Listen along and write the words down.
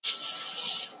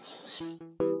All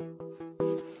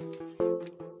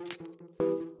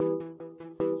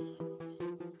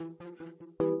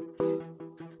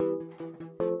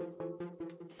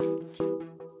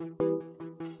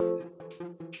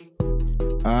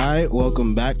right,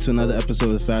 welcome back to another episode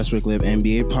of the Fast Break Live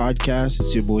NBA podcast.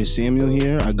 It's your boy Samuel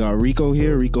here. I got Rico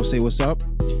here. Rico, say what's up.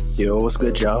 Yo, what's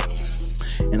good, y'all?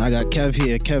 And I got Kev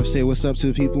here. Kev, say what's up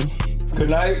to the people. Good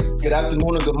night, good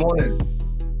afternoon, and good morning.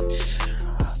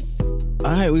 All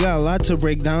right, we got a lot to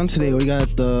break down today. We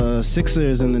got the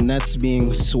Sixers and the Nets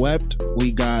being swept.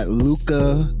 We got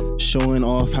Luka showing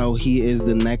off how he is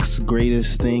the next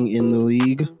greatest thing in the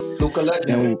league. Luka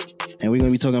legend. And we're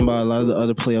going to be talking about a lot of the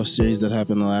other playoff series that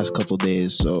happened the last couple of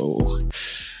days. So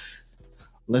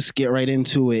let's get right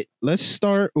into it. Let's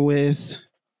start with...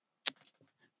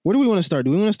 Where do we want to start?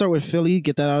 Do we want to start with Philly?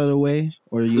 Get that out of the way?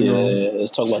 Or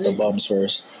let's talk about the bums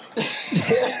first.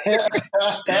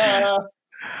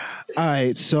 All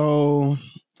right, so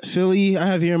Philly, I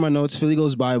have here in my notes, Philly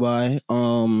goes bye-bye.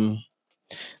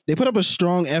 They put up a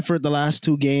strong effort the last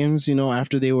two games,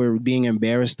 after they were being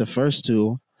embarrassed the first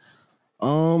two.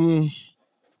 I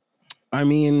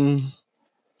mean,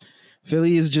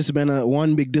 Philly has just been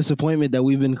one big disappointment that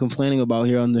we've been complaining about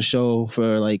here on the show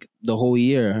for like the whole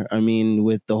year. I mean,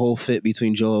 with the whole fit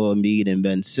between Joel Embiid and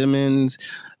Ben Simmons,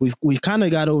 we've kind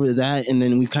of got over that, and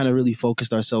then we kind of really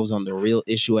focused ourselves on the real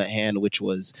issue at hand, which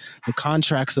was the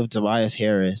contracts of Tobias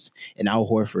Harris and Al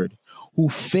Horford, who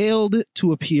failed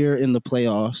to appear in the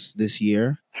playoffs this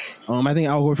year. I think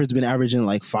Al Horford's been averaging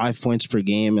like 5 points per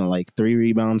game and like 3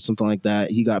 rebounds, something like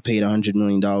that. He got paid $100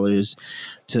 million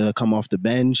to come off the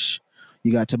bench.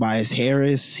 You got Tobias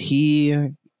Harris. He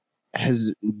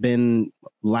has been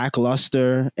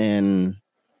lackluster, and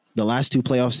the last two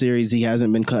playoff series, he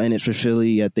hasn't been cutting it for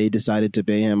Philly, yet they decided to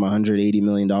pay him $180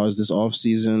 million this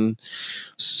offseason.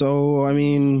 So, I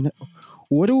mean,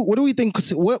 what do we think?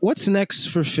 What's next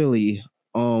for Philly?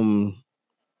 I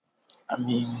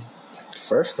mean,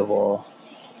 first of all,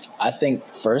 I think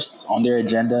first on their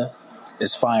agenda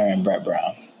is firing Brett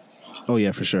Brown. Oh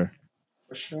yeah, for sure.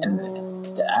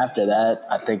 And after that,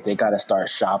 I think they got to start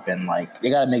shopping. Like they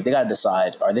got to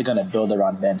decide: are they going to build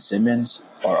around Ben Simmons,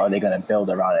 or are they going to build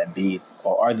around Embiid,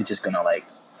 or are they just going to like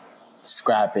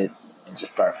scrap it and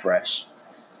just start fresh?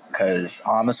 Because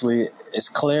honestly, it's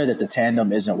clear that the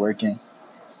tandem isn't working,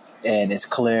 and it's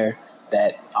clear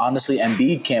that honestly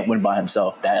Embiid can't win by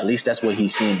himself. At least that's what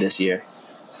he's seen this year.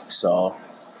 So,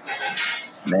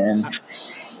 man,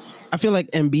 I feel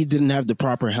like Embiid didn't have the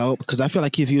proper help, because I feel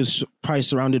like if he was probably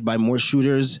surrounded by more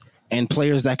shooters and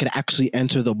players that could actually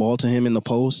enter the ball to him in the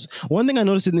post. One thing I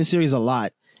noticed in this series a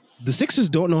lot, the Sixers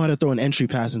don't know how to throw an entry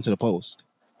pass into the post.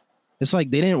 It's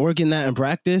like they didn't work in that in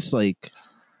practice, like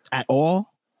at all.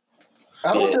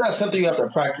 I don't think that's something you have to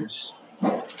practice.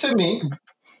 To me.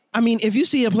 I mean, if you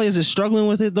see a player that's struggling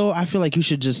with it, though, I feel like you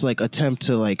should just like attempt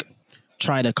to like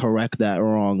try to correct that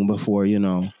wrong before, In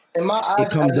my eyes,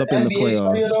 it comes up in the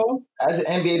playoffs. Player, though, as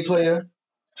an NBA player,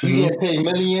 you get paid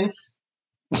millions.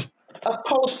 A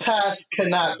post pass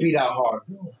cannot be that hard.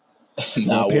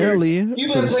 Well, apparently,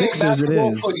 You've for been the playing Sixers, it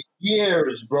basketball is. for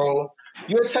years, bro.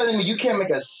 You're telling me you can't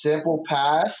make a simple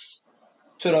pass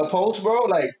to the post, bro?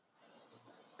 Like,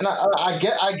 and I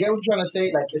get what you're trying to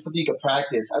say. Like, it's something you can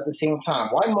practice. At the same time,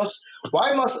 why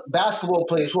must basketball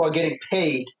players who are getting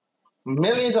paid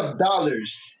millions of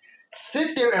dollars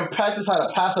sit there and practice how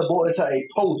to pass a ball into a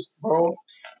post, bro?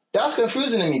 That's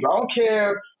confusing to me, bro. I don't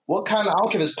care I don't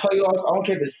care if it's playoffs, I don't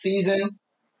care if it's season.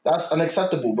 That's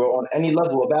unacceptable, bro, on any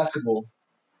level of basketball.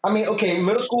 I mean, okay,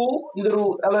 middle school,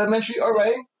 little elementary, all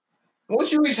right.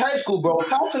 Once you reach high school, bro,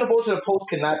 passing the ball to the post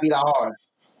cannot be that hard.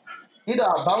 Either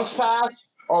a bounce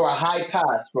pass or a high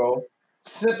pass, bro.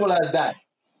 Simple as that.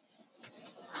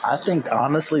 I think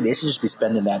honestly they should just be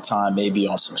spending that time maybe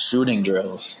on some shooting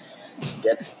drills.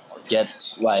 Get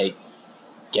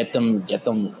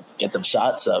them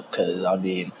shots up,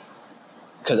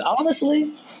 because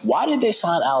honestly, why did they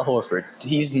sign Al Horford?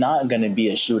 He's not going to be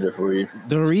a shooter for you.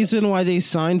 The reason why they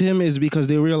signed him is because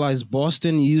they realized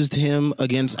Boston used him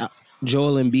against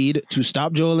Joel Embiid to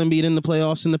stop Joel Embiid in the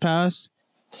playoffs in the past.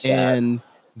 Sad. And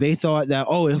they thought that,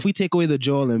 if we take away the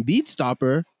Joel Embiid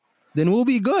stopper, then we'll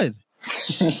be good.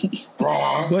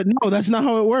 Wrong. But no, that's not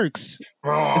how it works.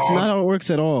 Wrong. It's not how it works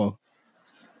at all.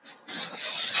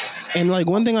 And like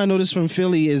one thing I noticed from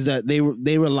Philly is that they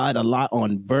relied a lot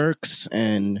on Burks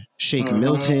and Shake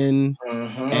Milton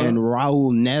and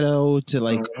Raul Neto to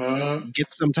like get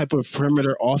some type of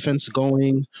perimeter offense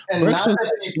going. And Burks was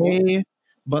people, okay,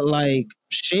 but like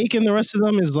Shake and the rest of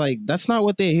them is like, that's not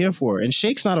what they're here for. And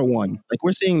Shake's not a one. Like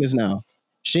we're seeing this now.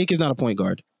 Shake is not a point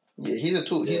guard. yeah, he's a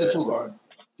two guard.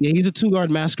 Yeah, he's a 2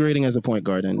 guard masquerading as a point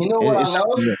guard, and You know what I it's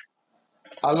love?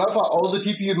 I love how all the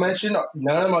people you mentioned,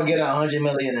 none of them are getting $100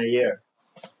 million a year,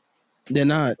 they're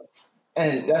not.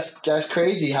 and that's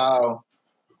crazy. How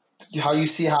you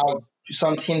see how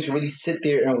some teams really sit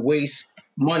there and waste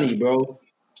money, bro.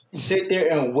 Sit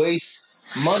there and waste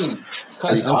money. Free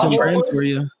Because That's Elton Al Brand Horford, for contracts.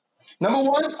 you. number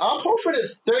one, Al Horford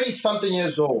is 30 something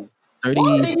years old. Why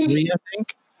did he? 33, I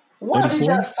think. Why did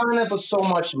 34. y'all sign him for so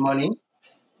much money?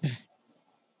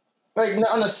 Like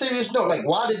on a serious note, like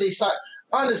why did they sign?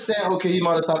 I understand. Okay, he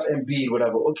might have stopped Embiid,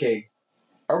 whatever. Okay,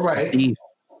 all right. Thief.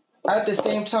 At the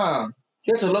same time,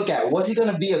 you have to look at was he going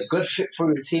to be a good fit for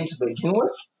your team to begin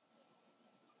with?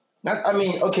 I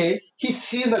mean, okay, he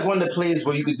seems like one of the players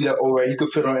where you could be like, all right, he could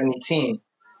fit on any team.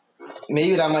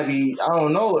 Maybe that might be, I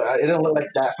don't know. It don't look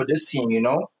like that for this team, you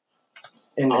know,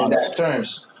 in that Honest,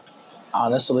 terms.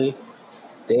 honestly,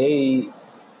 they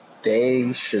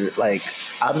they should like.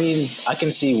 I mean, I can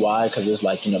see why because it's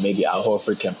like maybe Al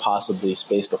Horford can possibly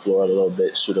space the floor a little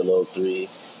bit, shoot a little three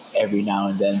every now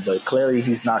and then, but clearly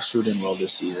he's not shooting well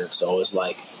this season. So it's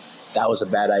like that was a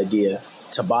bad idea.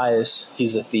 Tobias,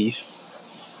 he's a thief.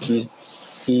 He's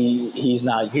he's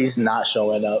not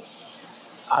showing up.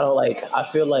 I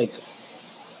feel like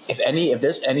if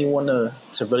there's anyone to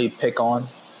really pick on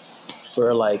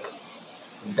for like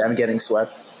them getting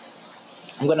swept,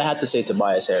 I'm gonna have to say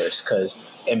Tobias Harris because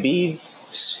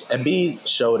Embiid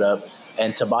showed up,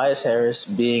 and Tobias Harris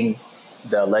being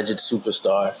the alleged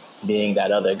superstar, being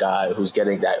that other guy who's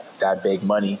getting that big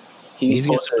money, He's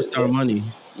getting supposed to superstar money.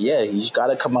 yeah, he's got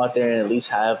to come out there and at least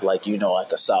have like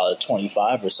like a solid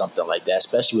 25 or something like that.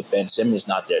 Especially with Ben Simmons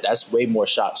not there, that's way more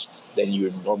shots than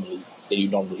you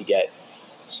normally get.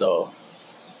 So,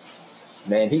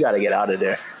 man, he got to get out of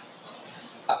there.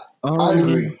 I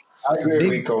agree. I agree,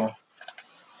 Big Rico.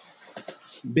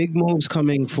 big moves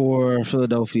coming for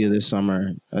Philadelphia this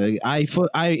summer. I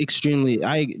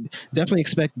definitely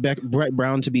expect Brett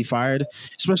Brown to be fired.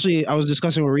 Especially, I was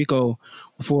discussing with Rico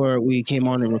before we came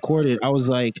on and recorded. I was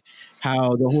like,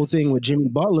 how the whole thing with Jimmy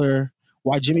Butler,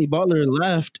 why Jimmy Butler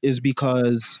left is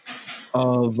because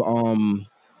of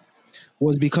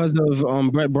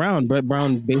Brett Brown. Brett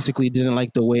Brown basically didn't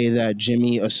like the way that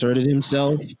Jimmy asserted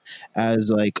himself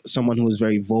as like someone who was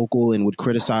very vocal and would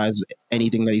criticize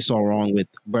anything that he saw wrong with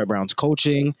Brett Brown's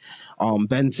coaching.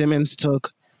 Ben Simmons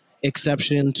took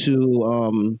exception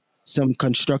to some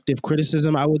constructive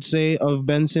criticism, I would say, of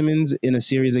Ben Simmons in a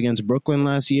series against Brooklyn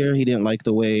last year. He didn't like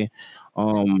the way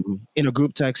in a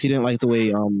group text, he didn't like the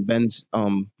way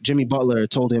Jimmy Butler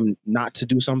told him not to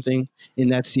do something in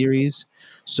that series.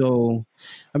 So,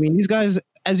 I mean, these guys,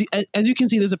 as you can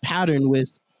see, there's a pattern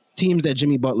with teams that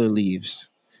Jimmy Butler leaves.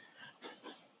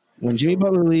 When Jimmy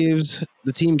Butler leaves,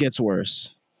 the team gets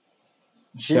worse.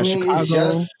 Jimmy is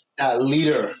just that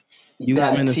leader you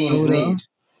got that teams Minnesota, need.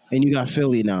 and you got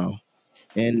Philly now.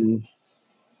 And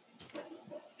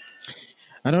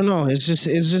I don't know. It's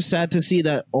just sad to see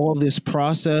that all this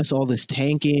process, all this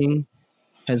tanking,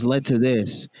 has led to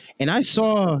this. And I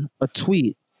saw a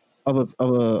tweet of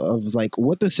like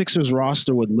what the Sixers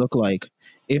roster would look like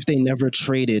if they never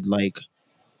traded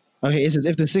it says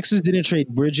if the Sixers didn't trade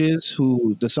Bridges,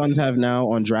 who the Suns have now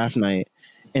on draft night,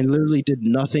 and literally did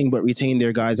nothing but retain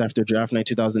their guys after draft night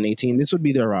 2018, this would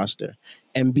be their roster.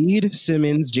 Embiid,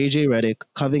 Simmons, JJ Redick,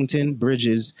 Covington,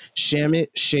 Bridges, Shamit,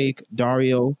 Shake,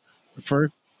 Dario,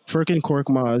 Furkan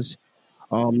Korkmaz,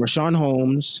 Rashawn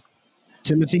Holmes,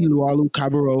 Timothy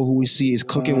Luwalu-Cabarrot, who we see is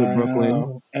cooking with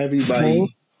Brooklyn.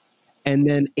 Everybody. And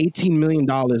then $18 million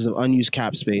of unused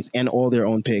cap space and all their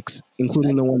own picks,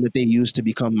 including the one that they used to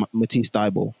become Matisse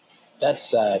Thybulle. That's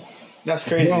sad. That's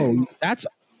crazy. Bro, that's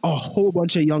a whole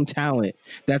bunch of young talent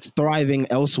that's thriving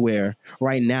elsewhere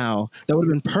right now. That would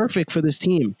have been perfect for this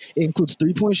team. It includes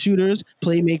three-point shooters,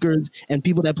 playmakers, and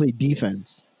people that play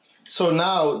defense. So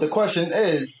now the question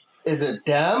is it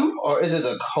them or is it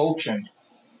the coaching?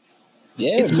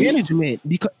 Yeah, it's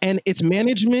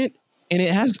management and it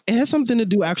has something to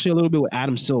do actually a little bit with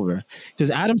Adam Silver,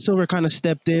 because Adam Silver kind of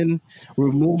stepped in,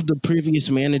 removed the previous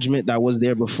management that was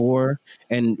there before,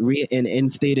 and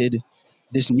instated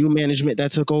this new management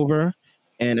that took over.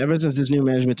 And ever since this new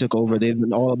management took over, they've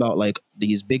been all about like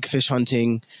these big fish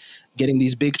hunting, getting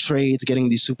these big trades, getting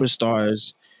these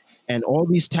superstars, and all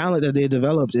these talent that they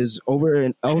developed is over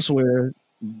and elsewhere,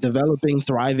 developing,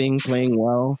 thriving, playing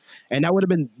well. And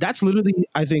that's literally,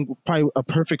 I think, probably a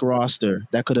perfect roster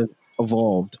that could have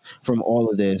evolved from all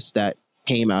of this that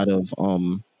came out of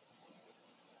all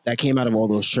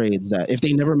those trades. That if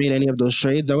they never made any of those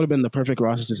trades, that would have been the perfect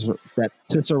roster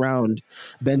to surround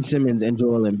Ben Simmons and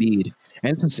Joel Embiid.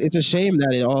 And it's a shame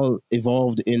that it all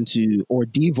evolved into or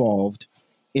devolved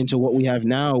into what we have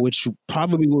now, which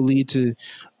probably will lead to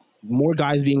more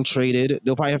guys being traded.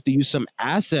 They'll probably have to use some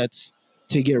assets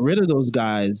to get rid of those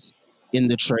guys in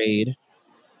the trade.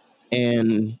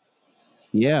 And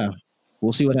yeah,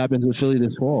 we'll see what happens with Philly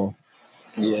this fall.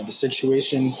 Yeah, the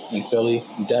situation in Philly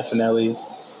definitely.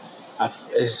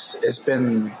 It's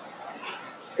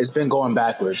been going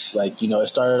backwards. Like, it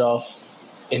started off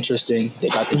interesting. They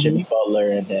got the Jimmy Butler,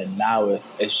 and then now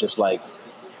it's just like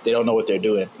they don't know what they're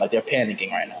doing. Like, they're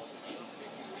panicking right now.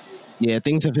 Yeah,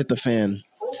 things have hit the fan.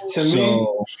 To me,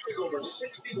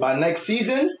 by next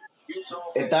season,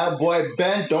 if that boy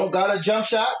Ben don't got a jump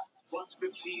shot,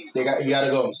 he got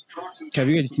to go. Kev,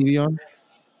 you got your TV on?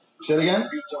 Say it again?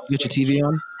 Get your TV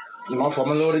on? My fault,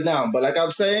 I'm going to load it down. But like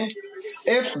I'm saying,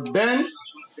 if Ben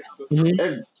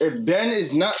if Ben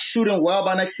is not shooting well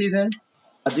by next season,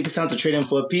 I think it's time to trade him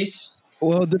for a piece.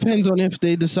 Well, it depends on if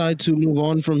they decide to move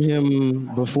on from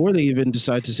him before they even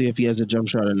decide to see if he has a jump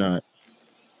shot or not.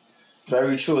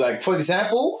 Very true. Like, for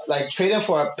example, like trade him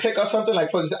for a pick or something.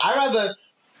 Like, for example, I rather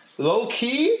low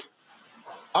key.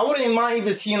 I wouldn't even mind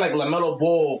even seeing like LaMelo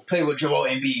Ball play with Joel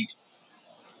Embiid.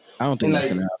 I don't think that's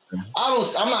gonna happen.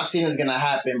 I'm not saying it's gonna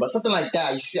happen, but something like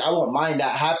that. You see, I won't mind that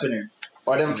happening,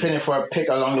 or them trading for a pick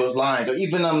along those lines, or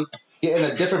even getting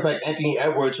a different pick, Anthony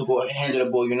Edwards, who go handle the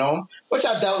ball. Which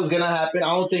I doubt is gonna happen. I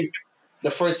don't think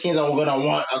the first teams are gonna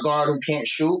want a guard who can't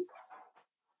shoot,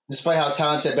 despite how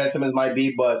talented Ben Simmons might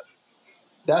be. But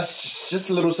that's just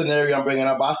a little scenario I'm bringing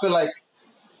up. I feel like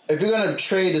if you're gonna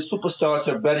trade a superstar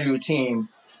to better your team,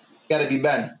 you gotta be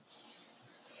Ben.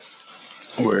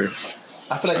 Word.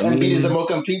 I feel like Embiid is the more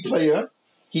complete player.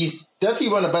 He's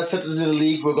definitely one of the best centers in the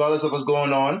league, regardless of what's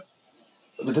going on.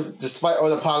 Despite all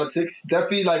the politics,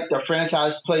 definitely like the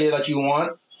franchise player that you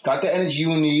want. Got the energy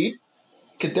you need.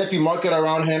 Could definitely market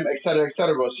around him, et cetera, et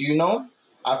cetera. So,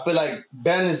 I feel like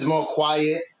Ben is more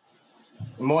quiet,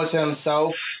 more to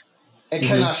himself, and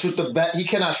cannot shoot he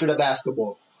cannot shoot a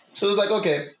basketball. So it's like,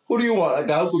 okay, who do you want? A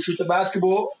guy who can shoot the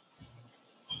basketball?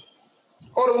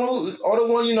 Or the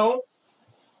one,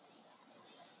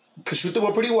 could shoot the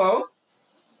ball pretty well.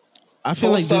 I feel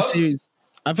like this series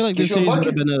would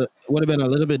have been a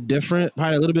little bit different,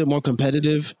 probably a little bit more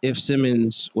competitive if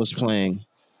Simmons was playing.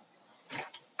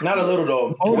 Not a little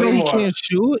though. Although he can't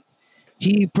shoot,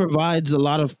 he provides a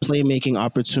lot of playmaking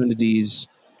opportunities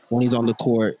when he's on the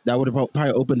court. That would have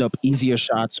probably opened up easier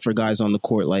shots for guys on the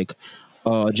court like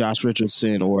Josh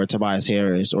Richardson or Tobias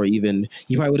Harris, or even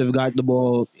he probably would have got the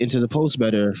ball into the post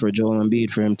better for Joel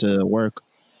Embiid for him to work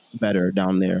better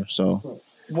down there. So,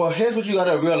 well, here's what you got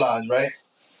to realize, right?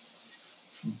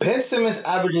 Ben Simmons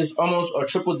averages almost a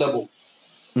triple-double.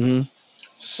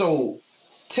 So,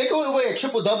 take away a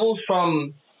triple-double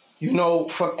from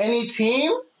any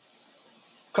team.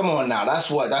 Come on now.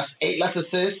 That's 8 less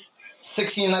assists,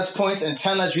 16 less points, and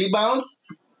 10 less rebounds.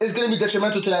 It's going to be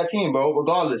detrimental to that team, bro,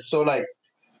 regardless. So, like,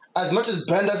 as much as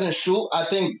Ben doesn't shoot, I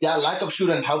think that lack of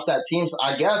shooting helps that team,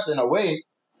 I guess, in a way.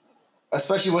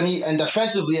 Especially and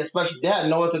defensively, especially, they had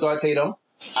no one to guard Tatum.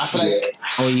 I feel like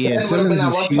Simmons would have been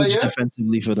that one player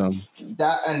defensively for them.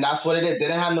 That's what it is. They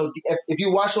didn't have no. If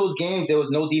you watch those games, there was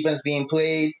no defense being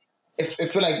played. I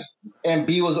feel like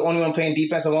Embiid was the only one playing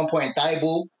defense at one point.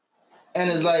 Thibault, and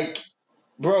it's like,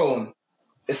 bro,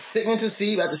 it's sickening to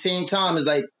see. But at the same time, it's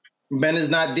like Ben is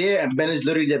not there, and Ben is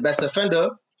literally their best defender.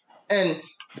 And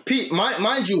Pete,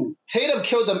 mind you, Tatum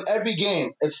killed them every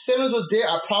game. If Simmons was there,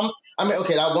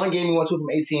 that one game he won 2 from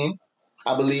 18,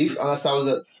 I believe, unless that was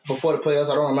before the playoffs,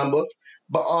 I don't remember.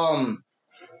 But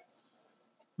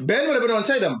Ben would have been on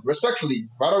Tatum, respectfully,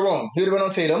 right or wrong. He would have been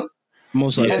on Tatum.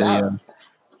 Most likely,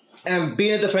 And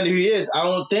being a defender he is, I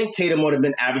don't think Tatum would have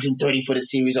been averaging 30 for the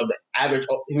series, or the average.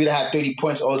 He would have had 30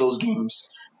 points all those games.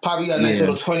 Probably a nice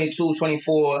little 22,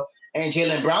 24. And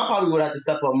Jaylen Brown probably would have to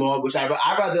step up more, which I'd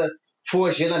rather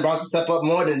force Jaylen Brown to step up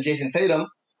more than Jason Tatum.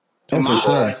 In my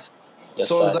eyes.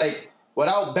 So it's like,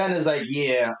 without Ben, it's like,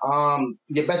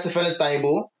 your best defender is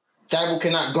Thibault. Thibault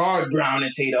cannot guard Brown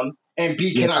and Tatum. And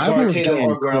B cannot guard Tatum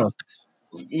or Brown.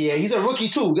 Yeah, he's a rookie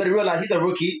too. You got to realize he's a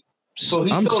rookie. So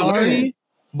he's still learning.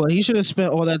 But he should have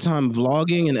spent all that time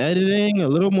vlogging and editing, a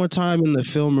little more time in the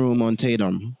film room on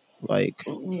Tatum.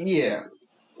 Yeah.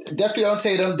 Definitely on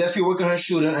Tatum, definitely working on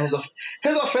shooting, and his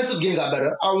offensive game got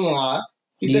better. I won't lie.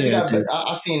 He definitely got better.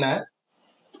 I seen that.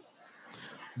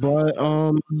 But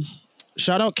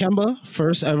shout out Kemba,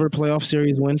 first ever playoff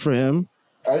series win for him.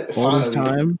 All this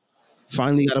time.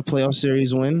 Finally got a playoff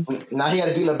series win. Now he got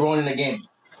to beat LeBron in the game.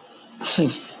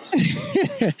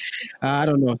 I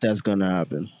don't know if that's gonna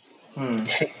happen.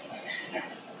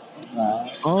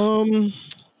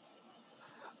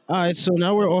 All right, so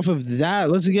now we're off of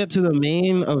that. Let's get to the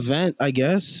main event, I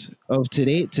guess, of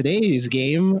today's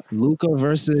game. Luka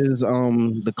versus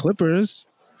the Clippers.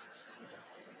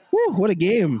 Whew, what a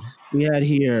game we had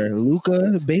here. Luka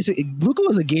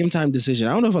was a game time decision.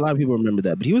 I don't know if a lot of people remember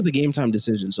that, but he was a game time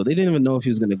decision. So they didn't even know if he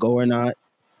was going to go or not.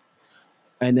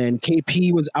 And then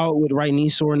KP was out with right knee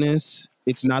soreness.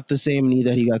 It's not the same knee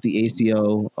that he got the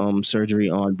ACL surgery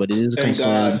on, but it is a Thank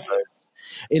concern. God.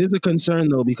 It is a concern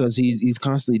though because he's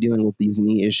constantly dealing with these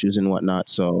knee issues and whatnot.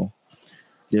 So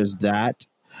there's that.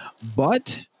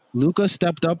 But Luka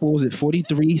stepped up. What was it?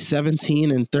 43,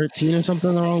 17, and 13 or something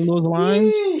along those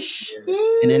lines. Yeesh.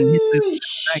 And then hit this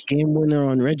Yeesh. that game winner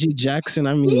on Reggie Jackson.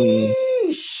 I mean,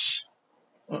 Yeesh.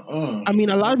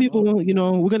 a lot of people,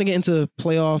 we're gonna get into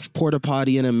playoff porta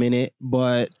potty in a minute,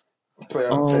 but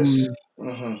Playoff piss.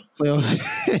 Mm-hmm.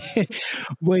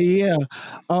 playoff. But yeah,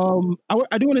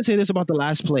 I do want to say this about the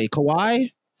last play,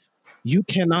 Kawhi. You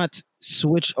cannot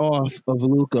switch off of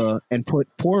Luka and put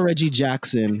poor Reggie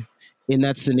Jackson in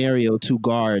that scenario to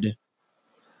guard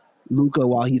Luka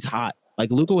while he's hot.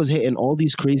 Like Luka was hitting all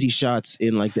these crazy shots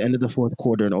in like the end of the fourth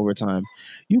quarter and overtime.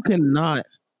 You cannot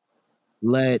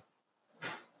let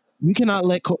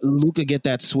Luka get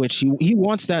that switch. He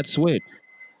wants that switch.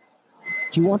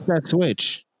 He wants that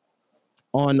switch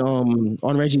on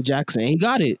Reggie Jackson. And he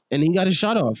got it, and he got his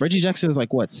shot off. Reggie Jackson is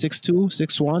like what 6'2",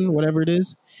 6'1", whatever it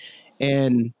is,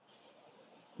 and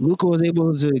Luka was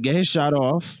able to get his shot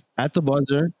off at the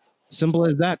buzzer. Simple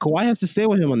as that. Kawhi has to stay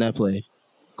with him on that play.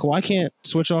 Kawhi can't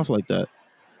switch off like that.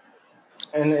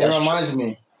 And it reminds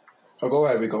me. Oh, go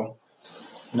ahead, Rico.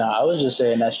 No, I was just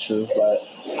saying that's true, but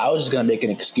I was just gonna make an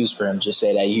excuse for him. Just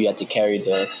say that you had to carry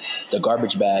the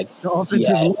garbage bag. The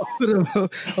offensive load of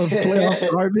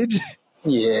playoff garbage.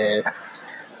 Yeah.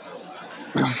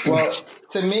 Well,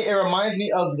 to me, it reminds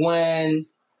me of when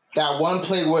that one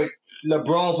play where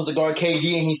LeBron was to guard KD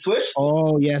and he switched.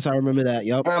 Oh yes, I remember that.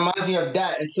 Yup. It reminds me of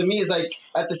that, and to me, it's like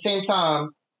at the same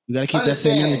time, you gotta keep that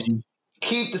same energy.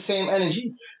 Keep the same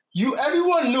energy.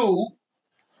 Everyone knew,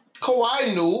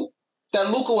 Kawhi knew that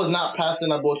Luka was not passing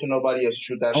that ball to nobody else to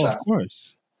shoot that shot. Of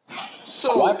course. So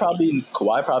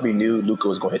Kawhi probably knew Luka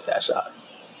was gonna hit that shot.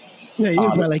 Yeah, he was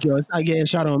probably like, yo, it's not getting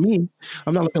shot on me.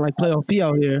 I'm not looking like playoff P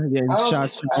out here getting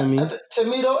shots on me. To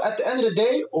me, though, at the end of the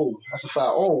day, that's a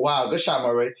foul. Oh, wow, good shot,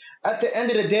 Murray. At the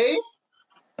end of the day,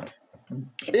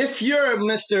 if you're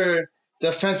Mr.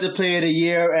 Defensive Player of the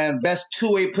Year and best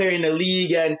two-way player in the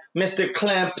league and Mr.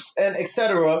 Clamps and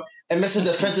etc. and Mr.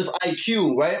 Defensive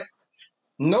IQ, right?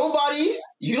 No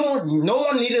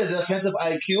one needed a defensive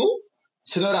IQ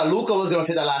to know that Luka was gonna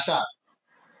take that last shot.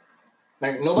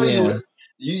 Like nobody knew that.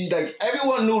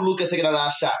 Everyone knew Luka taking that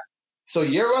last shot. So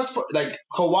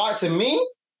Kawhi, to me,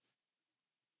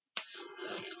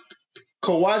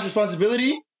 Kawhi's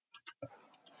responsibility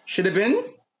should have been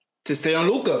to stay on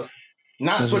Luka,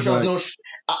 not switch off. No,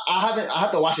 I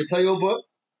have to watch the play over,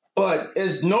 but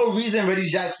there's no reason Reggie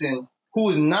Jackson, who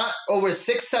is not over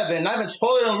 6'7", not even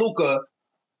taller than Luka,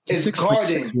 is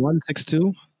guarding 6'1",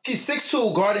 6'2". He's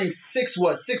 6'2", guarding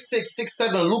 6'6",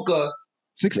 6'7" Luka.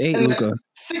 6'8" Luka.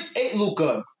 6'8"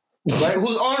 Luka, right?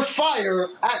 Who's on fire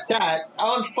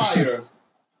on fire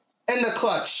in the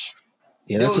clutch.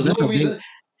 Yeah, there was no reason.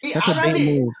 That's a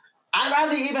big move. I'd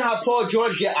rather even have Paul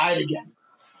George get eyed again.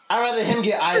 I'd rather him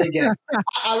get eyed again.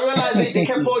 I realized they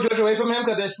kept Paul George away from him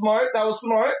because they're smart. That was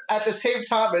smart. At the same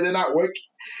time, but they're not working.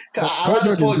 Paul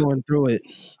George is going through it.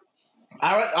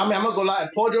 I'm not gonna lie.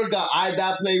 Paul George got eyed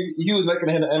that play. He was not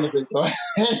gonna hit anything.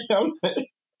 So.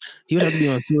 He would have to be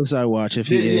on suicide watch if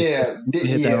he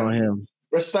hit that on him.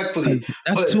 Respectfully,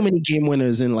 that's too many game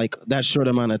winners in like that short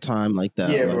amount of time like that.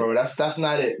 Yeah, bro, that's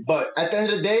not it. But at the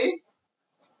end of the day,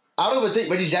 I don't even think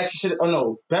Reggie Jackson should. Oh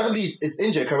no, Beverly is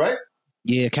injured, correct?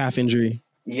 Yeah, calf injury.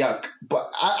 Yuck. But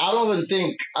I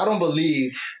don't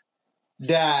believe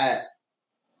that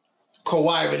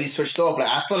Kawhi really switched off. Like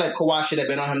I feel like Kawhi should have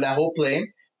been on him that whole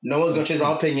play. No one's gonna change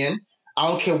my opinion. I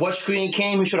don't care what screen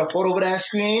came. He should have fought over that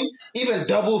screen. Even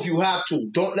double if you have to.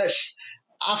 Don't let.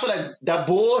 I feel like that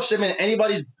ball should have been in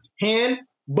anybody's hand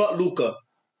but Luka.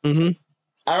 Mm-hmm.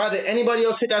 I'd rather anybody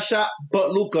else hit that shot but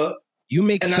Luka. You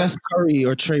make Seth Curry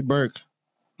or Trey Burke.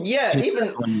 Yeah,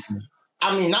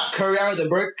 not Curry. I'd rather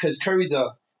Burke because Curry's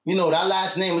that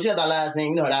last name. Once you have that last name,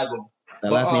 you know how that go.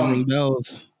 Last name ring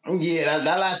bells. Yeah,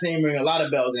 that last name ring a lot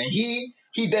of bells, and he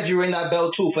definitely ring that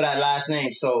bell too for that last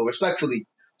name. So respectfully.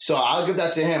 So I'll give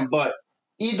that to him. But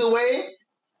either way,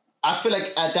 I feel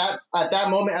like at that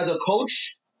moment as a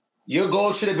coach, your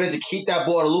goal should have been to keep that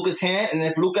ball to Luka's hand. And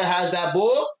if Luka has that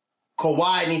ball,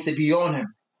 Kawhi needs to be on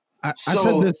him. I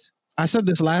said this I said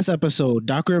this last episode.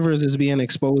 Doc Rivers is being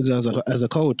exposed as a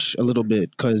coach a little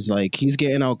bit because like he's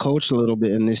getting out coached a little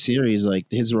bit in this series. Like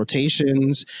his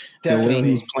rotations, the way he's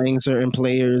Definitely. playing certain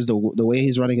players, the way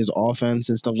he's running his offense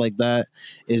and stuff like that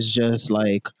is just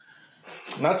like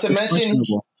Not to it's mention,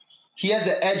 questionable. he has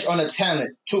the edge on the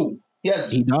talent too. He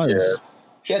Yeah. does.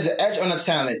 He has the edge on the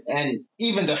talent, and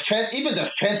even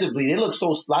defensively, they look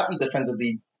so sloppy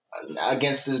defensively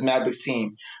against this Mavericks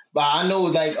team. But I know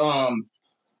like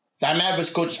that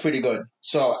Mavericks coach is pretty good.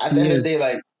 So at the He end of the is. day,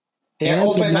 like their And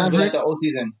the offense has been like the Mavericks whole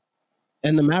season.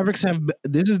 and the Mavericks have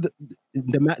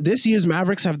this year's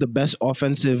Mavericks have the best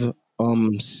offensive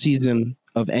season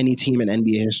of any team in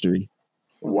NBA history.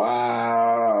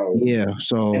 Wow. Yeah.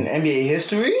 So In NBA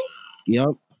history, yep.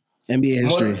 NBA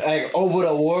more history. like over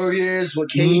the Warriors with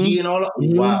KD Mhm. and all that.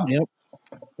 Mhm. Yep.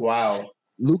 Wow.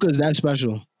 Luka's that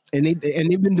special.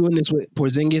 They've been doing this with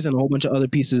Porzingis and a whole bunch of other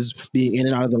pieces being in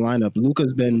and out of the lineup.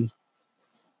 Luka's been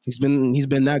he's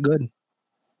been that good.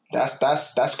 That's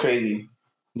crazy.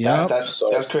 Yeah.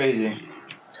 That's crazy.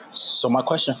 So my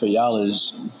question for y'all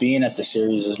is, being that the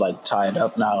series is like tied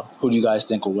up now, who do you guys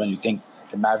think will win? You think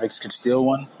the Mavericks could steal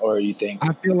one, or you think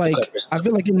I feel like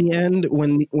in the end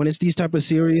when it's these type of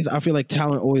series, I feel like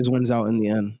talent always wins out in the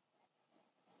end.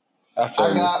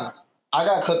 I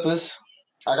got Clippers.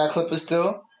 I got Clippers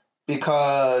still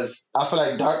because I feel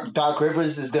like Doc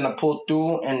Rivers is gonna pull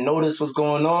through and notice what's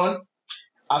going on.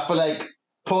 I feel like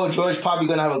Paul George probably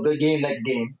gonna have a good game next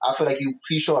game. I feel like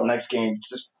he show up next game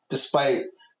despite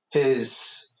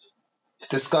his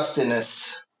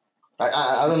disgustingness.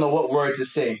 I don't know what word to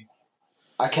say.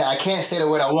 I can't say the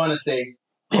word I want to say,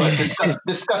 but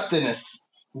disgustingness.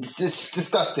 It's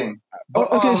disgusting.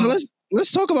 But Okay, so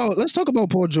let's talk about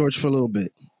Paul George for a little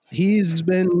bit. He's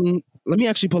been. Let me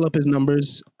actually pull up his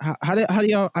numbers. How do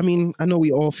y'all? I mean, I know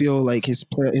we all feel like his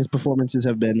performances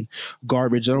have been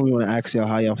garbage. I don't even want to ask y'all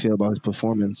how y'all feel about his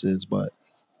performances, but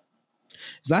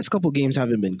his last couple games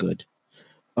haven't been good.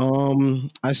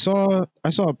 I saw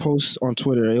a post on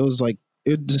Twitter. It was like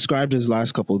it described his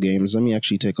last couple games. Let me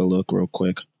actually take a look real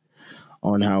quick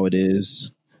on how it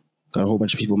is. Got a whole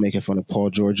bunch of people making fun of Paul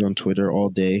George on Twitter all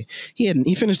day.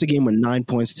 He finished the game with 9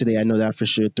 points today. I know that for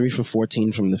sure. 3 for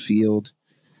 14 from the field.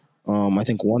 I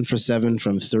think 1 for 7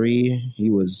 from 3. He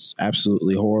was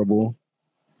absolutely horrible.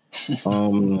 He's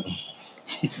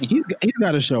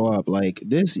got to show up like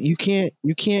this. You can't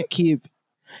keep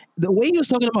the way he was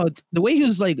talking about the way he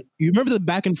was like. You remember the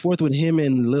back and forth with him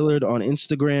and Lillard on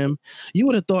Instagram? You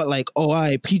would have thought like, oh, all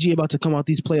right, PG about to come out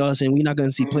these playoffs and we're not going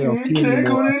to see playoff P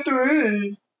anymore.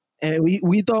 And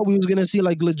we thought we was gonna see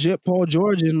like legit Paul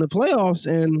George in the playoffs,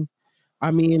 and I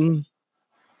mean,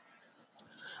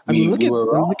 we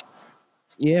were wrong.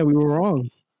 Yeah, we were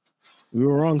wrong. We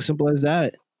were wrong. Simple as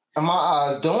that. In my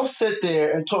eyes, don't sit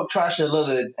there and talk trash to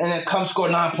Lillard and then come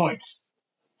score 9 points.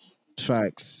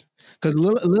 Facts. Because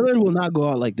Lillard will not go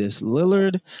out like this.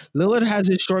 Lillard has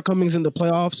his shortcomings in the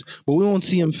playoffs, but we won't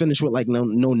see him finish with like no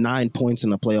 9 points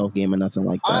in a playoff game or nothing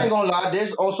like that. I ain't gonna lie.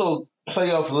 There's also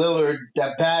playoff Lillard,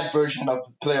 that bad version of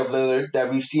playoff Lillard that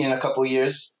we've seen in a couple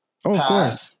years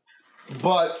past.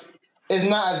 But it's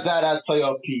not as bad as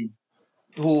playoff P,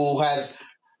 who has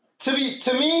to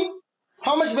me.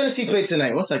 How much minutes he played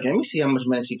tonight? 1 second. Let me see how much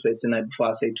minutes he played tonight before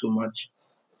I say too much.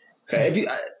 Okay, if you,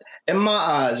 in my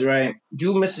eyes, right,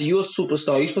 you're a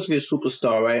superstar. You're supposed to be a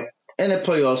superstar, right? In the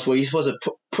playoffs, where you're supposed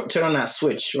to turn on that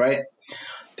switch, right?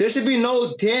 There should be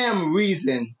no damn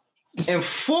reason. In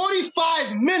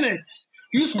 45 minutes,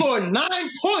 you scored 9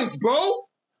 points, bro. All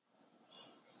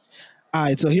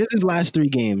right, so here's his last 3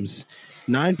 games: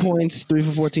 9 points, 3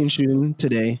 for 14 shooting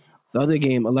today. The other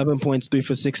game, 11 points, 3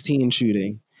 for 16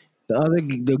 shooting.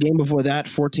 The game before that,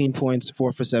 14 points,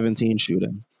 4 for 17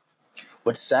 shooting.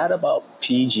 What's sad about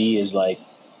PG is like,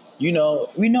 we know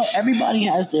everybody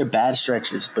has their bad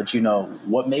stretches, but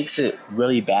what makes it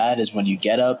really bad is when you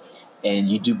get up and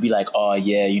you do be like, oh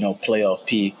yeah, playoff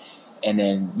P, and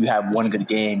then you have one good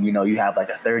game, you have like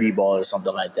a 30 ball or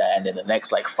something like that, and then the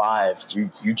next like 5, you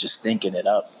just thinking it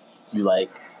up. You like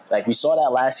we saw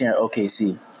that last year in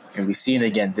OKC, and we've seen it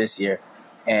again this year.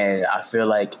 And I feel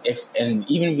like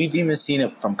we've even seen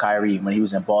it from Kyrie when he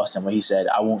was in Boston, when he said,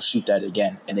 I won't shoot that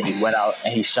again. And then he went out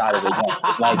and he shot it again.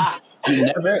 It's like,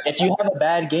 if you have a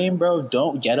bad game, bro,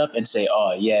 don't get up and say,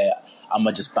 oh yeah, I'm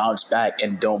going to just bounce back,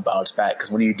 and don't bounce back.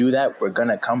 Because when you do that, we're going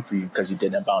to come for you because you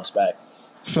didn't bounce back.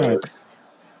 Facts.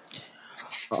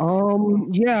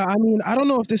 Yeah, I mean, I don't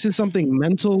know if this is something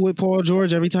mental with Paul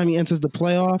George every time he enters the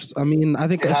playoffs. I mean, I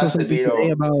think I saw something today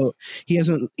about he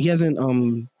hasn't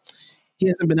been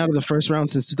out of the first round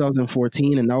since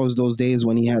 2014, and that was those days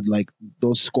when he had like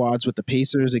those squads with the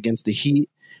Pacers against the Heat,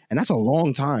 and that's a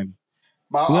long time.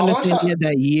 But We I want understand to. he had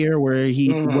that year where he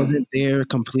Mm-hmm. wasn't there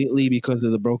completely because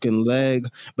of the broken leg,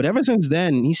 but ever since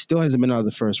then, he still hasn't been out of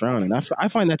the first round, and I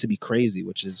find that to be crazy.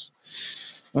 Which is,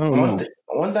 I don't know.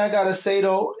 One thing I gotta say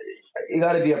though, it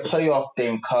gotta be a playoff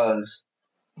thing, cause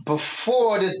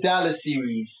before this Dallas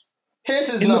series,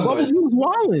 here's his In the bubble, numbers. he was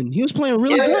wilding. He was playing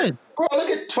really Yeah, good. bro, look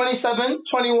at 27,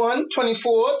 21,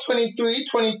 24, 23,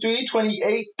 23,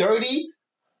 28, 30.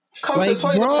 Come to Like,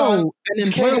 playoff time, bro, and you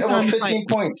in can't get playoff over time, it's like 15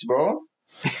 points, bro.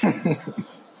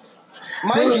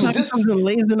 Mind playoff you, time he comes and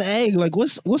lays an egg. Like,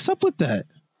 what's up with that?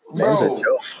 Man's a bro,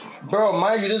 joke.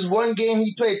 mind you, this one game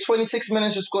he played 26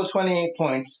 minutes to score 28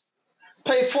 points.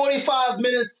 Played 45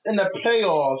 minutes in the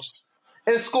playoffs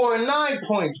and scored 9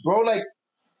 points, bro. Like,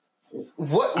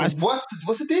 I, what's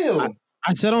the deal?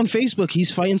 I I said on Facebook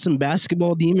he's fighting some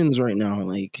basketball demons right now.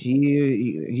 Like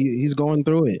he's going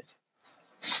through it.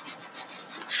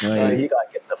 Like He gotta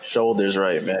get them shoulders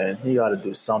right, man. He gotta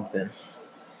do something.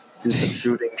 Do some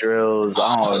shooting drills.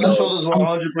 I don't The know. shoulders were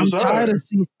I'm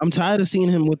 100%. tired of seeing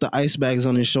him with the ice bags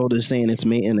on his shoulders saying it's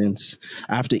maintenance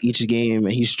after each game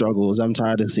and he struggles. I'm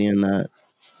tired of seeing that.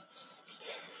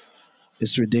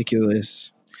 It's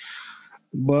ridiculous.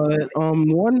 But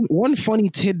one funny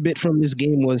tidbit from this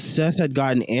game was Seth had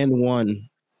gotten and one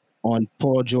on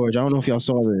Paul George. I don't know if y'all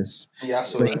saw this, Yeah, I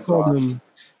saw but he that. called him.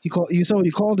 You saw what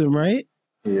he called him, right?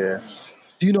 Yeah.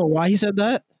 Do you know why he said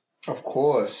that? Of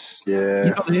course. You Yeah.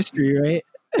 know the history, right?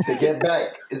 The get back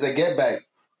is a get back.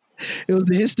 It was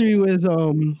the history with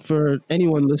for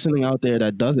anyone listening out there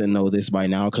that doesn't know this by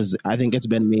now, because I think it's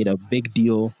been made a big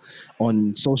deal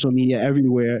on social media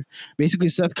everywhere. Basically,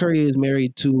 Seth Curry is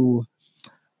married to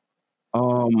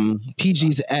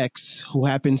PG's ex, who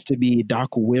happens to be Doc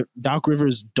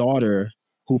Rivers' daughter,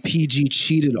 who PG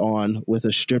cheated on with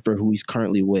a stripper who he's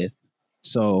currently with.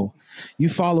 So you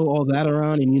follow all that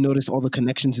around and you notice all the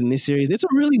connections in this series. It's a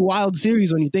really wild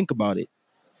series when you think about it.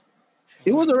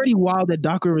 It was already wild that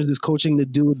Doc Rivers is coaching the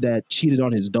dude that cheated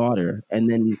on his daughter, and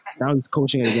then now he's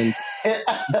coaching against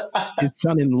his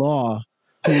son-in-law,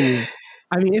 who,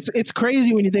 I mean, it's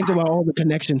crazy when you think about all the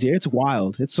connections here. It's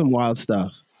wild. It's some wild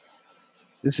stuff.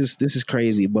 This is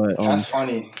crazy, but That's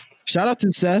funny. shout out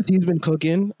to Seth. He's been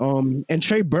cooking. And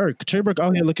Trey Burke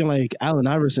out here looking like Allen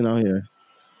Iverson out here,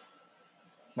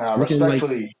 Nah, looking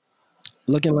respectfully.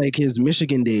 like his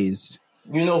Michigan days.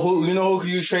 You know who could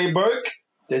use Trey Burke?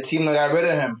 The team that got rid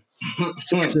of him.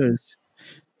 Sixers.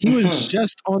 He was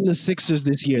just on the Sixers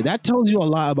this year. That tells you a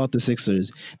lot about the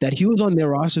Sixers, that he was on their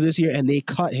roster this year and they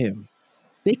cut him.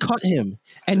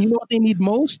 And you know what they need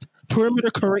most?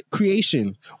 Perimeter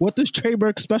creation. What does Trey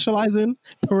Burke specialize in?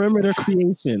 Perimeter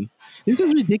creation. This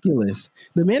is ridiculous.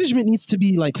 The management needs to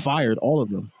be like fired, all of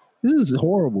them. This is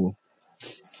horrible.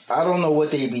 I don't know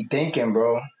what they be thinking,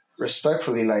 bro.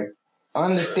 Respectfully, like, I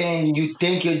understand you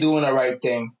think you're doing the right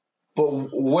thing, but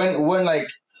when like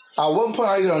at one point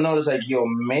are you gonna notice like, yo,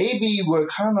 maybe we're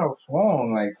kind of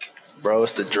wrong. Like, Bro,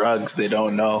 it's the drugs. They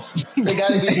don't know.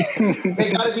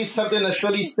 it gotta be something in the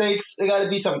Philly steaks. It gotta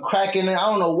be some crack in it. I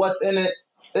don't know what's in it.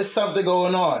 There's something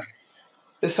going on.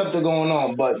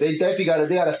 But they definitely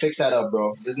gotta fix that up,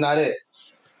 bro. It's not it.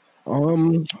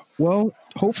 Well,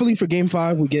 hopefully for Game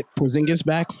 5 we get Porzingis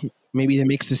back. Maybe it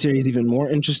makes the series even more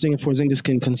interesting if Porzingis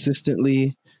can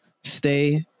consistently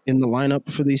stay in the lineup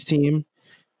for this team.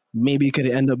 Maybe it could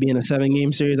end up being a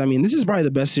 7-game series. I mean, this is probably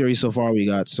the best series so far we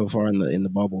got so far in the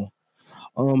bubble.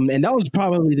 And that was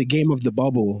probably the game of the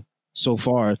bubble so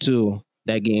far too.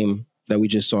 That game that we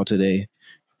just saw today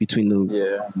between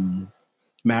the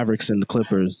Mavericks and the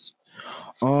Clippers.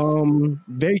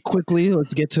 Very quickly,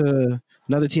 let's get to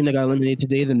another team that got eliminated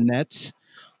today, the Nets.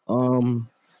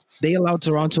 They allowed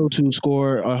Toronto to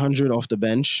score 100 off the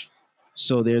bench.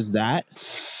 So there's that.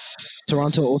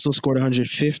 Toronto also scored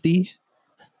 150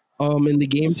 in the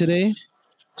game today.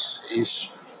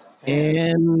 Sheesh.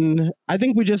 And I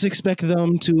think we just expect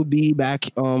them to be back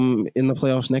in the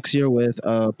playoffs next year with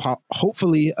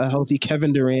hopefully a healthy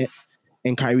Kevin Durant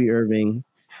and Kyrie Irving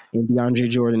and DeAndre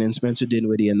Jordan and Spencer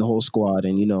Dinwiddie and the whole squad.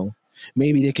 And, you know,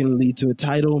 maybe they can lead to a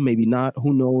title, maybe not.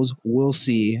 Who knows? We'll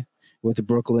see with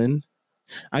Brooklyn.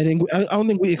 I don't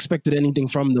think we expected anything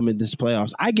from them in this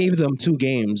playoffs. I gave them 2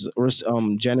 games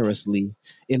generously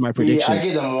in my prediction. Yeah, I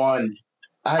gave them 1.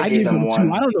 I gave them 2.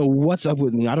 I don't know what's up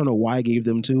with me. I don't know why I gave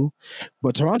them 2.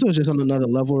 But Toronto is just on another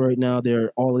level right now.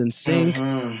 They're all in sync.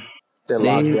 Mm-hmm. They're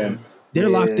locked in. They're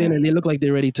locked in and they look like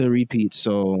they're ready to repeat.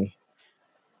 So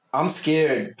I'm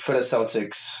scared for the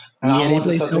Celtics. Yeah, they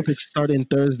play Celtics starting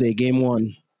Thursday, game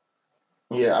 1.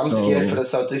 Yeah, I'm scared for the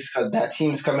Celtics because that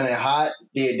team's coming in hot.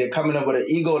 They're coming up with an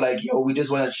ego like, yo, we just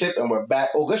won a chip and we're back.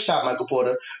 Oh, good shot, Michael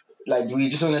Porter. Like, we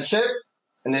just won a chip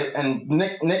and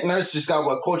Nick Nurse just got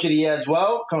what Coach of the Year as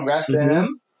well. Congrats to Mhm.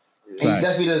 him. And he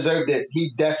definitely deserved it.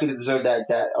 He definitely deserved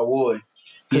that award.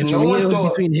 Yeah, Because for no me, it one was thought.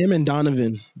 between him and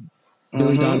Donovan,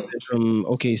 Billy Donovan from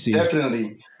OKC.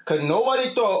 Definitely. Because nobody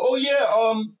thought, oh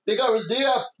yeah, they got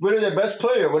rid of their best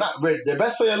player. Well, not rid. Their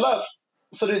best player left.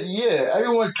 So that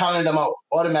everyone counted them out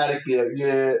automatically.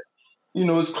 Like,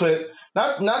 it's clip.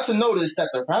 Not to notice that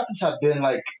the Raptors have been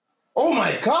like, oh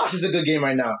my gosh, it's a good game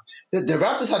right now. The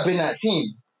Raptors have been that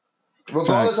team,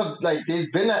 regardless Facts. of like they've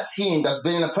been that team that's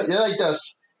been in a play. They're like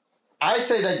this. I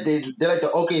say that they're like the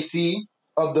OKC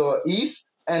of the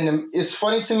East, and it's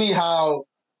funny to me how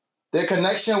their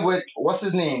connection with what's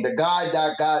his name, the guy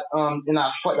that got in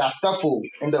that scuffle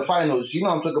in the finals. You know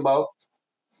what I'm talking about.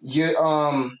 Your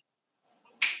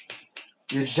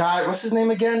Jai, what's his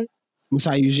name again?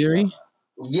 Masai Ujiri?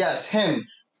 Yes, him.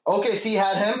 OKC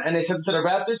had him, and they sent it to the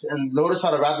Raptors, and notice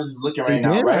how the Raptors is looking They right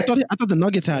now, did? I right? thought the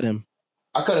Nuggets had him.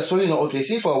 I could have sworn he was in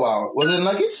OKC for a while. Was it the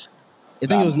Nuggets? I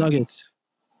think it was Nuggets.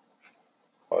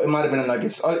 Oh, it might have been the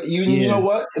Nuggets. You know Yeah.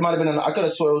 what? It might have been. I could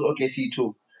have sworn it was OKC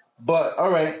too. But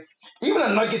all right, even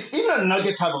the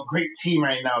Nuggets have a great team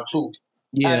right now too.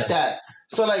 Yeah. At that,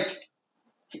 so like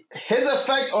his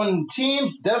effect on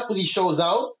teams definitely shows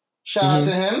out. Shout out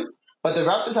to him. But the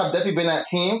Raptors have definitely been that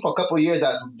team for a couple of years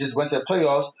that just went to the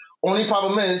playoffs. Only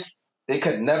problem is they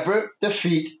could never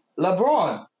defeat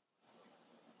LeBron.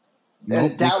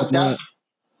 Nope, And that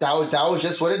was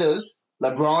just what it is.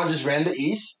 LeBron just ran the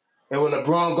East. And with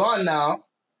LeBron gone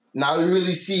now we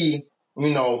really see,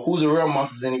 who's the real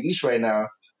monsters in the East right now,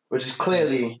 which is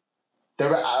clearly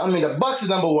the Bucks is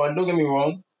number one, don't get me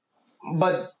wrong.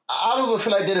 But I don't even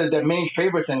feel like they're the main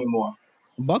favorites anymore.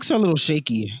 Bucks are a little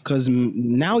shaky because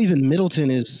now even Middleton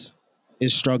is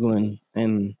struggling,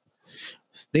 and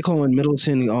they call in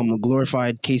Middleton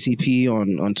glorified KCP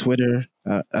on Twitter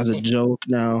as a joke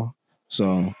now.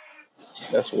 So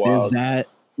That's there's wild. that.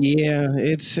 Yeah,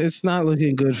 it's not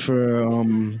looking good for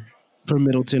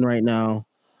Middleton right now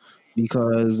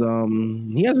because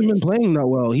he hasn't been playing that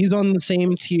well. He's on the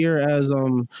same tier as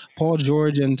Paul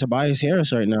George and Tobias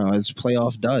Harris right now as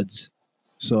playoff duds.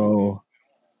 So,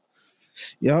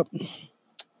 yep.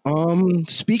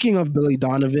 Speaking of Billy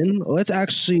Donovan, let's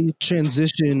actually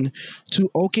transition to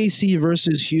OKC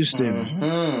versus Houston.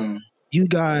 Mm-hmm. You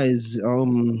guys,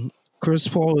 Chris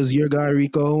Paul is your guy,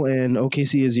 Rico, and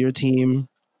OKC is your team,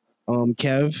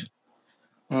 Kev.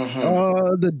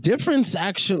 The difference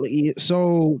actually,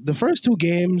 so the first two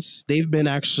games, they've been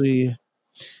actually,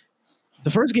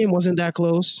 the first game wasn't that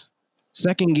close.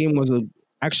 Second game was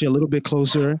actually a little bit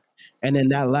closer. And then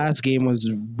that last game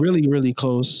was really, really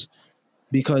close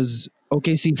because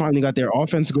OKC finally got their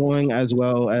offense going as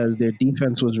well as their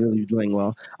defense was really doing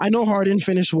well. I know Harden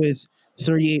finished with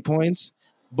 38 points,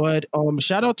 but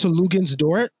shout out to Luguentz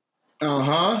Dort.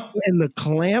 And the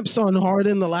clamps on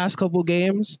Harden the last couple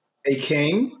games. They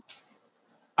came.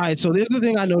 All right, so there's the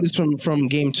thing I noticed from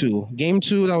game two. Game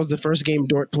two, that was the first game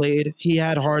Dort played. He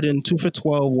had Harden 2 for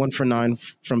 12, 1 for 9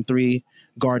 from 3,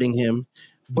 guarding him,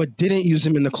 but didn't use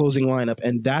him in the closing lineup.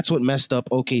 And that's what messed up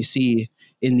OKC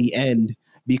in the end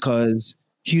because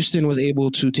Houston was able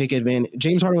to take advantage.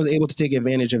 James Harden was able to take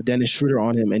advantage of Dennis Schroeder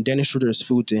on him, and Dennis Schroeder is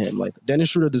food to him. Like, Dennis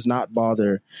Schroeder does not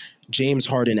bother James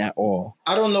Harden at all.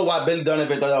 I don't know why Billy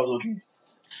Donovan thought that was okay.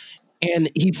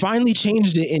 And he finally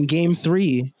changed it in game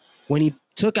 3 when he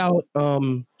took out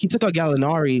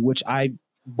Gallinari, which I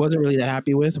wasn't really that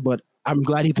happy with, but I'm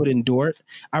glad he put in Dort.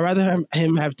 I'd rather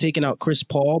him have taken out Chris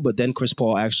Paul, but then Chris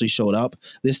Paul actually showed up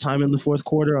this time in the fourth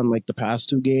quarter, unlike the past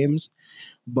 2 games.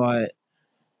 But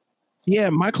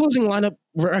yeah, my closing lineup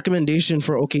recommendation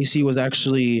for OKC was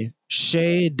actually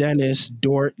Shea, Dennis,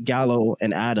 Dort, Gallo,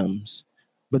 and Adams.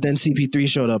 But then CP3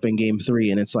 showed up in game 3,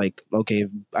 and it's like, okay,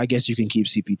 I guess you can keep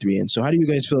CP3 in. So how do you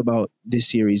guys feel about this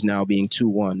series now being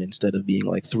 2-1 instead of being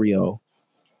like 3-0?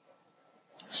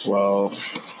 Well,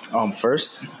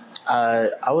 first,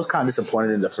 I was kind of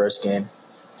disappointed in the first game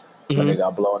when they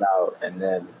got blown out. And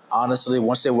then, honestly,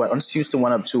 once Houston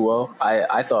went up 2-0,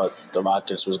 I thought the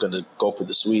Rockets was going to go for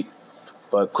the sweep.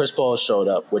 But Chris Paul showed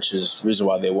up, which is the reason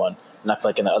why they won. And I feel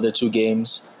like in the other 2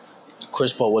 games,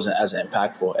 Chris Paul wasn't as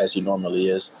impactful as he normally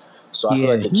is. So I feel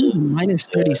like the key minus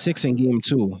 36 in game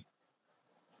 2.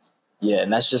 Yeah,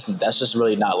 and that's just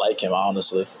really not like him,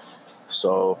 honestly.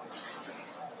 So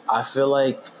I feel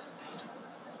like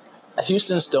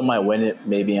Houston still might win it,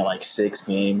 maybe in like 6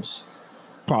 games.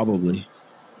 Probably,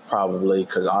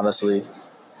 because honestly,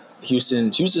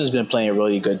 Houston's been playing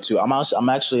really good too. I'm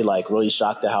actually like really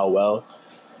shocked at how well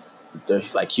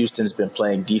Houston's been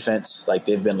playing defense. Like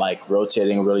they've been like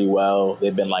rotating really well.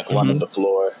 They've been like running the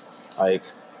floor. Like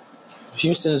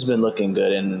Houston's been looking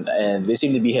good, and they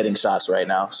seem to be hitting shots right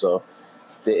now. So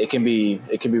it can be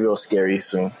real scary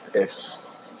soon if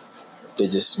they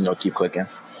just keep clicking.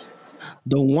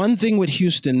 The one thing with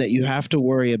Houston that you have to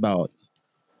worry about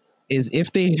is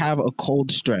if they have a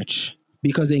cold stretch.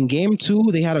 Because in game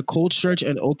 2, they had a cold stretch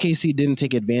and OKC didn't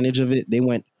take advantage of it. They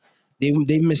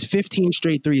missed 15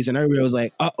 straight threes, and everybody was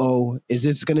like, uh-oh, is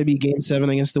this going to be game 7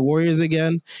 against the Warriors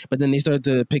again? But then they started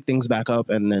to pick things back up,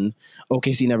 and then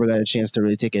OKC never got a chance to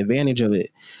really take advantage of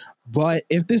it. But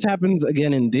if this happens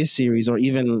again in this series or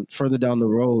even further down the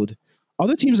road,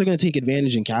 other teams are going to take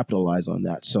advantage and capitalize on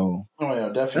that. So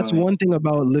definitely. That's one thing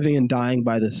about living and dying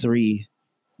by the 3,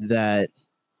 that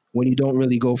when you don't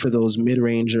really go for those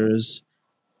mid-rangers.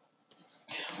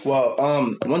 Well,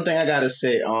 one thing I got to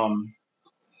say,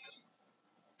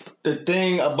 the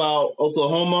thing about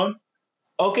Oklahoma,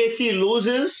 OKC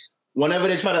loses whenever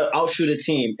they try to outshoot a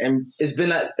team, and it's been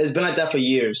like that for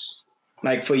years.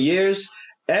 Like for years,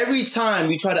 every time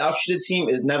we try to outshoot a team,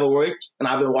 it never worked. And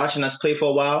I've been watching us play for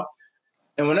a while,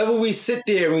 and whenever we sit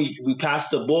there, we pass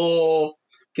the ball,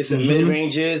 get some mid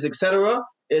ranges, etc.,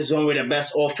 is when we're the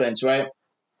best offense, right?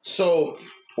 So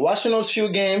watching those few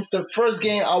games, the first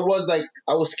game I was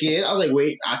scared. I was like,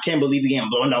 wait, I can't believe we getting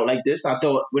blown out like this. I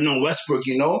thought with no Westbrook,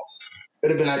 it'd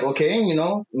have been like, okay,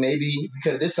 maybe we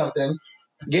could have did something.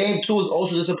 Game 2 was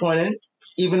also disappointing,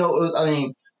 even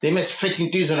though they missed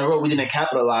 15 threes in a row. We didn't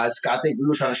capitalize. I think we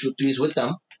were trying to shoot threes with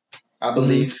them, I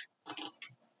believe.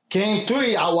 Game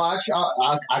 3, I watched.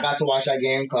 I got to watch that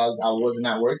game because I wasn't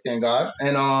at work, thank God.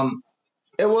 And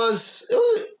it was.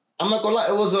 I'm not gonna lie,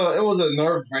 it was a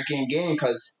nerve wracking game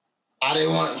because I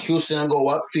didn't want Houston to go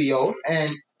up 3-0,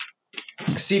 and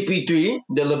CP3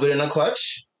 delivered in a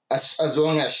clutch as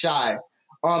long as Shai.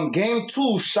 Game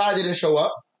 2, Shai didn't show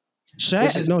up. Shai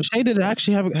did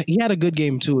actually have. He had a good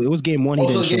game too. It was game 1.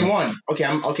 Also, game 1.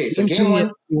 Okay. So game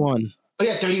 1. 31. Oh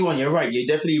yeah, 31. You're right. You're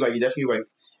definitely right.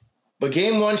 But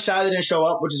game 1, Shai didn't show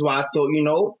up, which is why I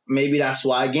thought, maybe that's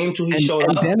why. Game 2, he showed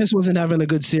up. Dennis wasn't having a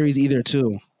good series either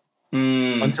too.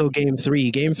 Until game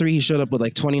 3. Game 3, he showed up with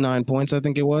like 29 points, I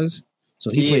think it was.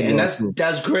 So he played well, and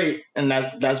that's great, and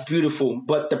that's beautiful.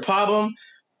 But the problem,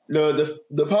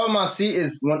 the problem I see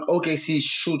is when OKC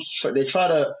shoots, they try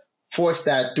to force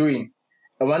that 3,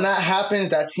 and when that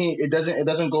happens, that team it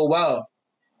doesn't go well.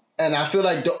 And I feel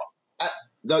like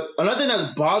another thing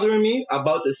that's bothering me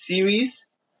about the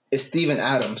series is Steven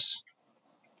Adams,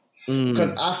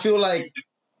 because I feel like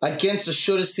against the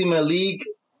shortest team in the league.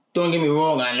 Don't get me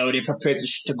wrong, I know they're prepared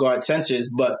to guard centers,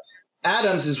 but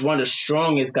Adams is one of the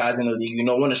strongest guys in the league,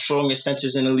 one of the strongest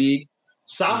centers in the league.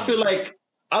 So I feel like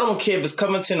I don't care if it's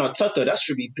Covington or Tucker, that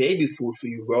should be baby food for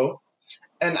you, bro.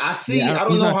 And I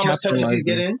don't know how much touches he's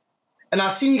getting. And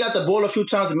I've seen he got the ball a few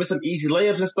times and missed some easy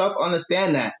layups and stuff. I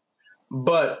understand that.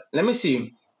 But let me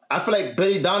see. I feel like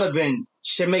Billy Donovan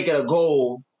should make it a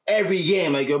goal every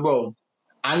game. Like, yo, bro,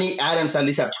 I need Adams to at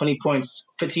least have 20 points,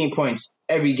 15 points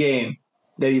every game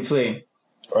that you play.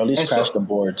 Or at least crash the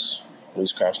boards.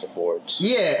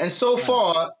 Yeah, and so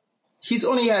far, he's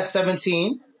only had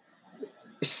 17.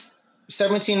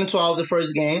 17 and 12 the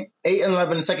first game, 8 and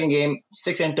 11 the second game,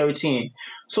 6 and 13.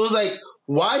 So it's like,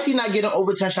 why is he not getting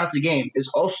over 10 shots a game?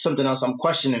 It's also something else I'm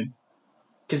questioning.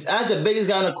 Because as the biggest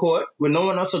guy on the court, with no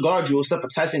one else to guard you except for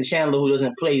Tyson Chandler, who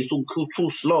doesn't play, he's too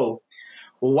slow.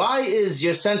 Why is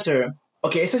your center...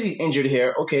 Okay, it says he's injured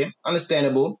here. Okay,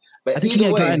 understandable. But I think he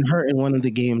had gotten hurt in one of the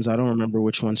games. I don't remember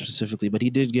which one specifically, but he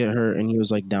did get hurt and he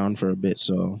was like down for a bit.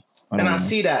 So I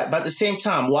see that. But at the same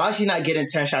time, why is he not getting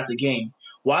 10 shots a game?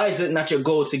 Why is it not your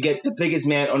goal to get the biggest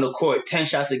man on the court 10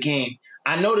 shots a game?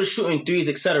 I know they're shooting threes,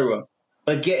 etc.,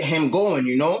 but get him going.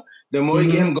 The more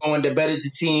you get him going, the better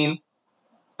the team.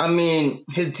 I mean,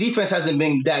 his defense hasn't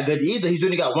been that good either. He's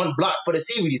only got 1 block for the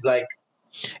series. Like.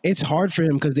 It's hard for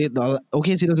him because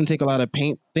OKC doesn't take a lot of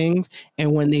paint things,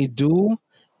 and when they do,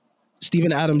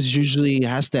 Steven Adams usually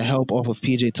has to help off of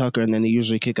PJ Tucker, and then they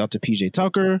usually kick out to PJ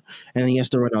Tucker, and then he has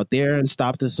to run out there and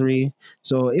stop the 3.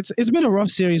 So it's been a rough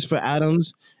series for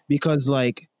Adams because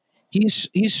like he's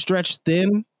stretched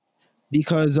thin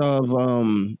because of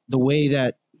the way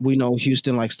that we know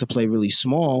Houston likes to play really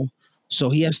small. So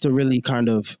he has to really kind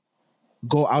of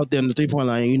go out there on the 3-point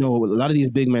line. A lot of these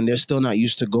big men, they're still not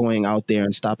used to going out there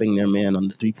and stopping their man on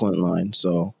the 3-point line.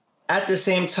 So at the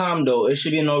same time, though, it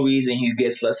should be no reason he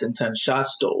gets less than 10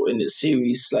 shots, though, in this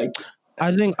series. Like,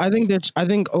 I think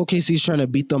OKC's trying to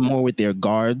beat them more with their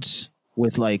guards.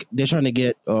 With like they're trying to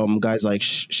get guys like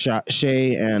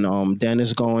Shea and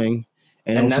Dennis going,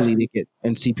 and hopefully they get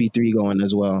and CP3 going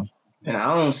as well. And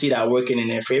I don't see that working in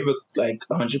their favor like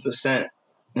 100%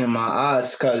 in my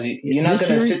eyes because you're not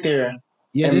gonna sit there.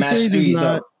 Yeah, this series is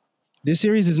not. This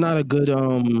series is not a good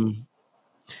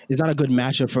it's not a good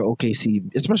matchup for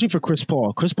OKC, especially for Chris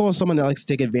Paul. Chris Paul is someone that likes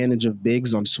to take advantage of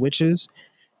bigs on switches,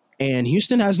 and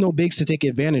Houston has no bigs to take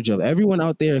advantage of. Everyone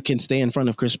out there can stay in front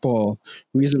of Chris Paul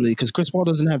reasonably because Chris Paul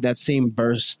doesn't have that same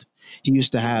burst he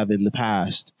used to have in the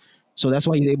past. So that's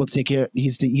why he's able to take care.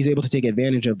 He's able to take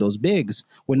advantage of those bigs.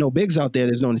 With no bigs out there,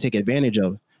 there's no one to take advantage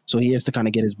of. So he has to kind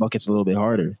of get his buckets a little bit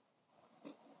harder.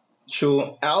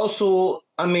 True.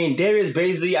 I mean, Darius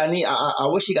Baisley. I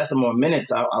wish he got some more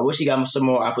minutes. I wish he got some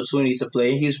more opportunities to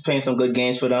play. He was playing some good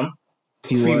games for them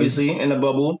previously in the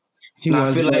bubble. He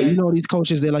was, I feel like these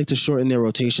coaches, they like to shorten their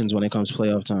rotations when it comes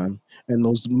playoff time, and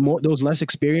those less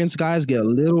experienced guys get a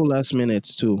little less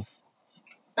minutes too,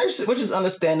 which is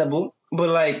understandable. But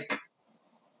like,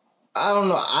 I don't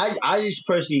know. I just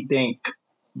personally think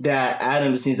that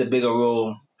Adams needs a bigger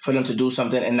role for them to do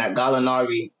something, and that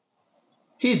Gallinari,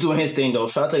 he's doing his thing though.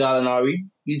 Shout out to Gallinari,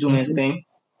 he's doing his thing,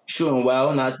 shooting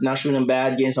well, not shooting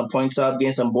bad, getting some points up,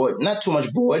 getting some board, not too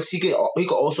much boards. He could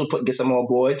also get some more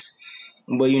boards.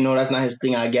 But that's not his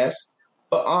thing, I guess.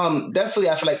 But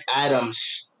definitely, I feel like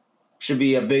Adams should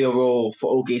be a bigger role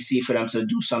for OKC for them to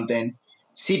do something.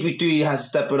 CP3 has to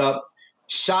step it up.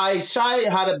 Shai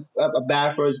had a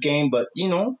bad first game, but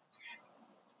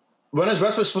when is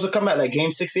Westbrook supposed to come back? Like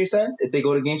game 6, they said, if they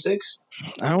go to game 6.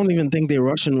 I don't even think they're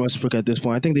rushing Westbrook at this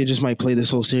point. I think they just might play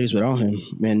this whole series without him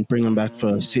and bring him back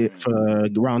for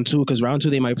round 2, because round 2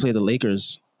 they might play the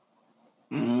Lakers.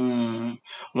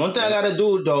 One thing I gotta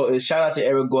do though is shout out to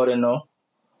Eric Gordon though.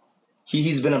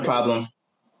 He's been a problem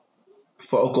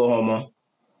for Oklahoma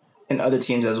and other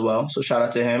teams as well. So shout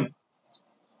out to him.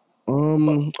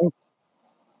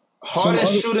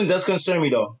 Harden's shooting does concern me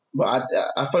though, but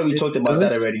I thought we talked about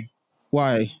that already.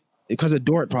 Why? Because of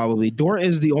Dort, probably. Dort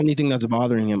is the only thing that's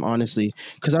bothering him, honestly.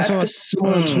 Because I saw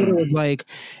someone on Twitter was like,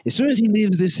 as soon as he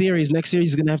leaves this series, next series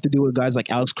he's gonna have to deal with guys like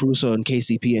Alex Caruso and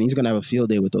KCP, and he's gonna have a field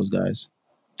day with those guys.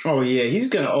 Oh yeah, he's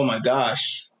gonna. Oh my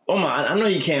gosh. Oh my! I know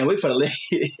he can't wait for the Lakers.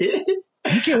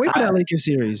 He can't wait for that Lakers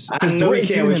series. I know he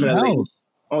can't wait for that Lakers.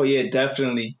 Oh yeah,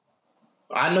 definitely.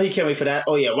 I know he can't wait for that.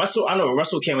 Oh yeah, Russell. I know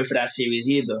Russell can't wait for that series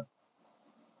either.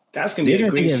 That's gonna be a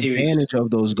great series. Advantage of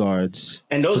those guards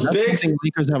and those bigs. The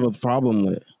Lakers have a problem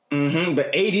with.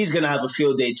 But AD's gonna have a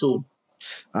field day too.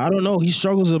 I don't know. He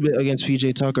struggles a bit against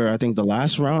PJ Tucker. I think the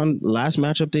last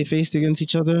matchup they faced against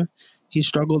each other, he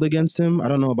struggled against him. I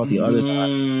don't know about the other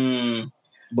time.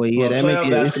 But yeah, that playoff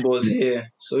basketball is here,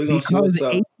 so we're gonna see what's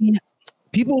up.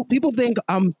 People think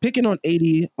I'm picking on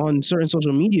AD on certain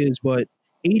social medias, but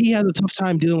AD has a tough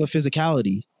time dealing with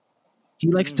physicality. He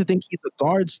likes to think he's a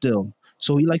guard still.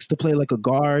 So he likes to play like a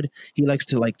guard. He likes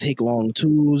to like take long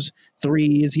 2s,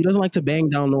 3s. He doesn't like to bang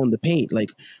down low in the paint. Like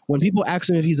when people ask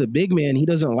him if he's a big man, he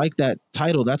doesn't like that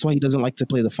title. That's why he doesn't like to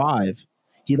play the 5.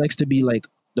 He likes to be like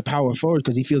the power forward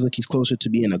because he feels like he's closer to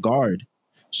being a guard.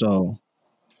 So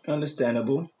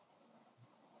understandable.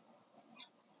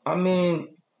 I mean,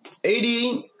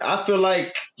 AD, I feel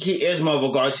like he is more of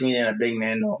a guard to me than a big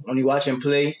man though. When you watch him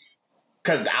play,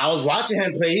 because I was watching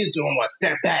him play, he's doing what?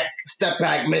 Step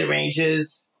back, mid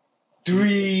ranges,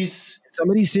 3s. Some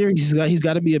of these series, he's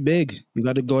got to be a big. You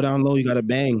got to go down low. You got to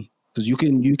bang because you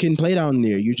can play down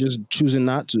there. You're just choosing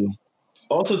not to.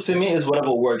 Also, to me, is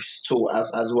whatever works too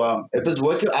as well. If it's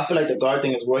working, I feel like the guard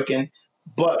thing is working.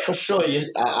 But for sure,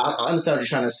 I understand what you're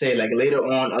trying to say. Like later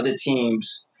on, other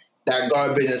teams, that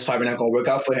guard business is probably not going to work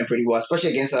out for him pretty well,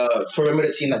 especially against a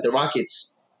perimeter team like the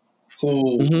Rockets,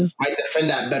 who might defend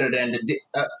that better than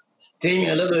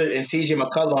Damian Lillard and CJ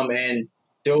McCollum, and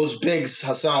those bigs,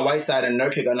 Hassan Whiteside and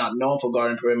Nurkic, are not known for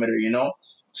guarding perimeter,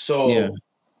 So yeah.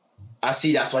 I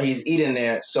see that's why he's eating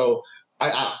there. So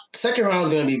second round is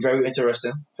going to be very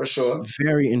interesting for sure.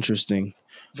 Very interesting.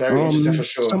 Very interesting for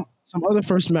sure. Some other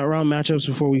first round matchups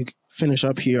before we finish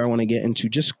up here, I want to get into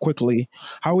just quickly.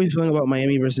 How are we feeling about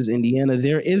Miami versus Indiana?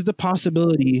 There is the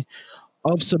possibility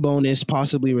of Sabonis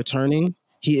possibly returning.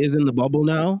 He is in the bubble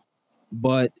now,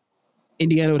 but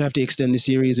Indiana would have to extend the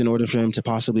series in order for him to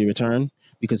possibly return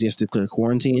because he has to clear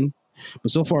quarantine.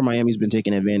 But so far, Miami's been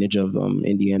taking advantage of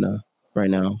Indiana right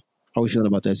now. How are we feeling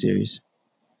about that series?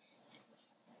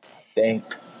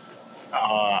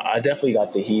 I definitely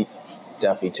got the Heat.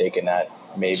 Definitely taking that.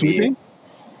 Maybe. Sweeping?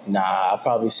 Nah, I'm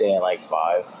probably saying like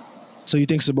 5. So you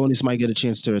think Sabonis might get a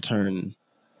chance to return?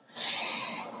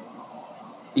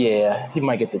 Yeah, he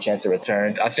might get the chance to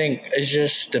return. I think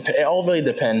it all really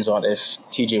depends on if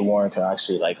TJ Warren can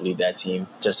actually like lead that team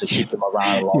just to keep them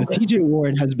around longer. TJ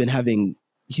Warren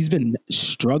he's been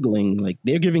struggling. Like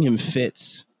they're giving him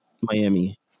fits,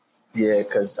 Miami. Yeah,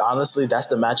 because honestly, that's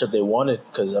the matchup they wanted.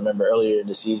 Because I remember earlier in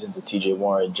the season, the TJ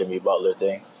Warren Jimmy Butler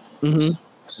thing.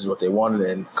 this is what they wanted.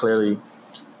 And clearly,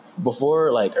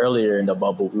 before, like earlier in the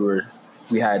bubble,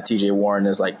 we had TJ Warren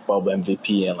as like bubble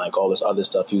MVP and like all this other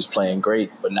stuff. He was playing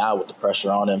great, but now with the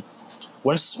pressure on him,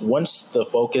 once the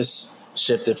focus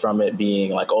shifted from it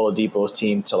being like Oladipo's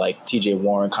team to like TJ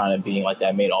Warren kind of being like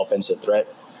that main offensive threat,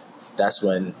 that's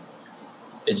when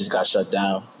it just got shut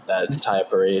down. That entire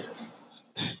parade.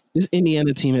 This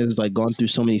Indiana team has like gone through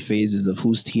so many phases of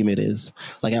whose team it is.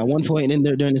 Like at one point in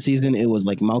there during the season, it was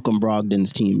like Malcolm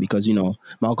Brogdon's team because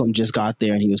Malcolm just got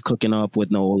there and he was cooking up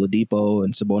with no Oladipo,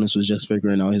 and Sabonis was just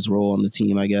figuring out his role on the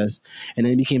team, I guess. And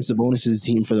then it became Sabonis's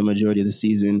team for the majority of the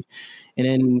season. And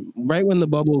then right when the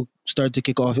bubble started to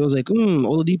kick off, it was like,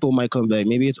 Oladipo might come back.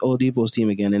 Maybe it's Oladipo's team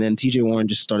again. And then TJ Warren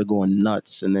just started going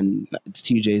nuts, and then it's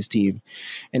TJ's team.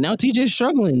 And now TJ's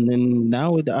struggling, and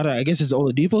now I guess it's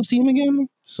Oladipo's team again.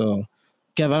 So,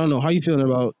 Kev, I don't know. How you feeling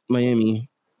about Miami?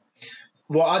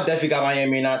 Well, I definitely got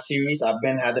Miami in that series. I've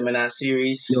been had them in that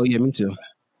series. Oh, yeah, me too.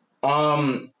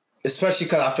 Especially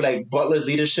because I feel like Butler's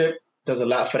leadership does a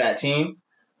lot for that team.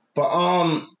 But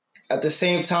at the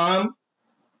same time,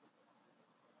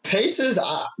 Pacers,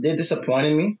 they're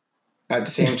disappointing me. At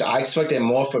the same time, I expected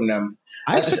more from them.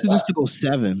 I expected this to go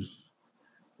 7.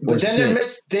 But then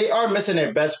they are missing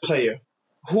their best player,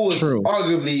 who is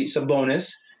arguably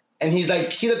Sabonis. And he's at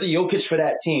the Jokic for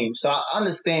that team. So I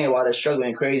understand why they're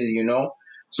struggling crazy,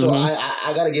 So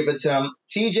I got to give it to them.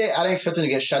 TJ, I didn't expect him to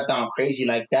get shut down crazy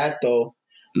like that, though.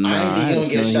 I didn't think he was going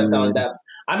to get shut down that.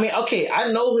 I mean, okay,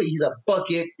 I know he's a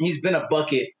bucket. He's been a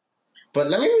bucket. But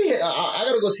let me read it. I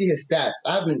got to go see his stats.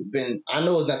 I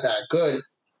know it's not that good.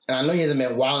 And I know he hasn't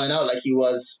been wilding out like he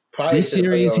was prior this to the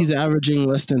series, playoff. he's averaging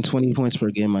less than 20 points per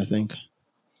game, I think.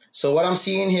 So what I'm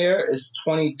seeing here is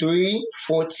 23,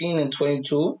 14, and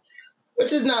 22.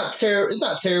 Which is not terrible. It's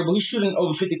not terrible. He's shooting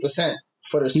over 50%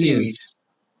 for the series.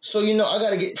 So, I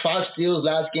got to get 5 steals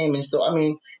last game. And still,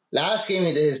 last game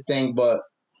he did his thing, but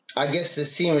I guess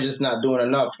this team is just not doing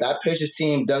enough. That Pacers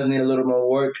team does need a little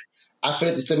more work. I feel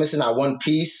like they're still missing that one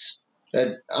piece.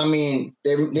 They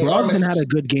Brogdon had a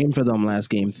good game for them last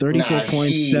game. 34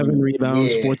 points, 7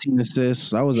 rebounds, 14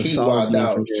 assists. That was a solid game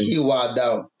for him. He wilded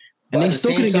out. But and they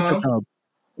still couldn't get the dub.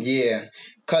 Yeah.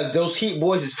 Because those Heat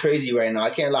boys is crazy right now. I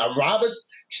can't lie.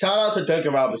 Shout out to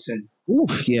Duncan Robinson.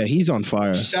 Oof, yeah, he's on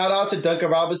fire. Shout out to Duncan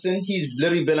Robinson. He's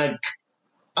literally been like,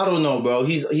 I don't know, bro.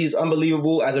 He's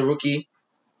unbelievable as a rookie.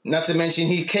 Not to mention,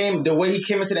 the way he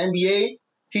came into the NBA,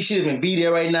 he should even be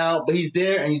there right now. But he's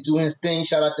there and he's doing his thing.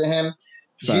 Shout out to him.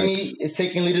 Facts. Jimmy is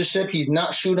taking leadership. He's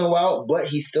not shooting well, but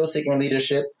he's still taking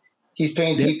leadership. He's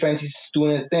playing defense. He's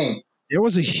doing his thing. There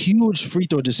was a huge free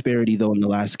throw disparity, though, in the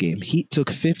last game. Heat took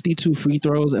 52 free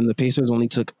throws, and the Pacers only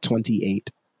took 28.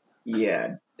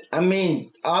 Yeah.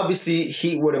 Obviously,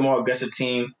 Heat were the more aggressive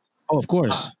team. Oh, of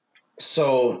course. When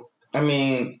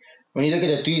you look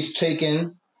at the threes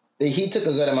taken, the Heat took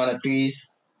a good amount of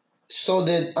threes. All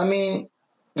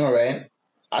right.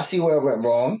 I see where it went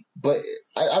wrong. But,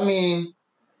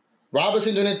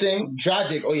 Robinson doing a thing.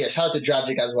 Dragic. Oh, yeah. Shout out to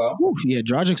Dragic as well. Oof, yeah,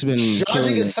 Dragic's been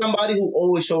Dragic is somebody who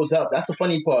always shows up. That's the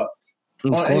funny part.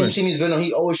 On any team he's been on,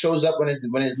 he always shows up when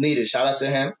it's needed. Shout out to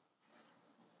him.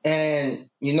 And,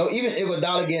 even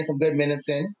Iguodala getting some good minutes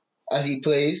in as he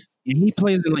plays. Yeah, he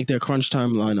plays in, their crunch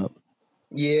time lineup.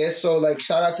 Yeah, so,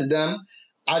 shout out to them.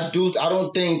 I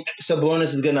don't think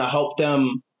Sabonis is going to help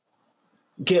them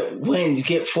get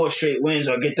 4 straight wins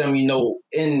or get them, in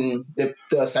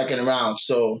the second round.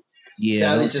 So,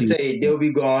 sadly to say, they'll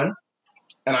be gone.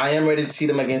 And I am ready to see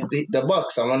them against the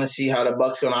Bucks. I want to see how the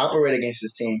Bucks going to operate against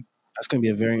this team. That's going to be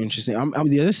a very interesting.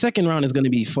 The second round is going to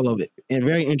be full of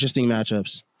very interesting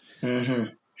matchups.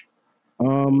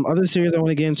 Mm-hmm. Other series I want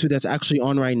to get into that's actually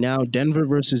on right now: Denver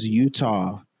versus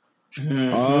Utah.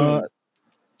 Mm-hmm.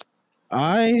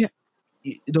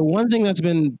 The one thing that's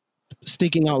been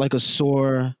sticking out like a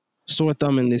sore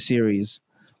thumb in this series,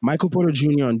 Michael Porter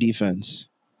Jr. on defense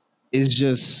is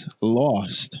just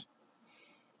lost.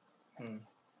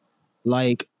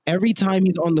 Like every time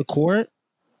he's on the court,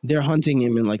 they're hunting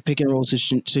him in pick and roll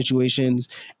situations.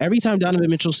 Every time Donovan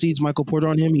Mitchell sees Michael Porter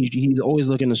on him, he's always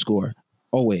looking to score.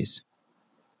 Always.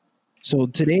 So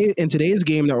in today's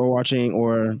game that we're watching,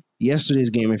 or yesterday's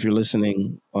game if you're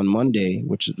listening on Monday,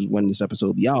 which is when this episode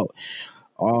will be out,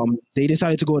 they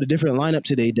decided to go with a different lineup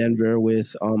today, Denver,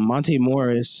 with Monte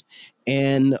Morris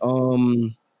and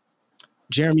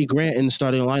Jeremy Grant in the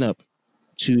starting lineup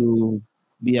to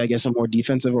be, I guess, a more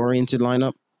defensive-oriented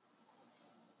lineup.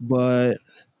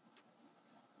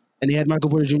 And they had Michael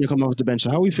Porter Jr. come off the bench.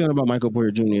 So how are we feeling about Michael Porter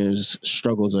Jr.'s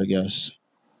struggles, I guess?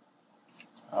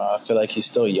 I feel like he's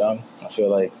still young. I feel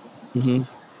like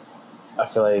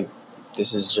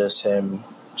this is just him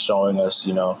showing us,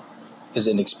 his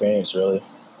inexperience, really.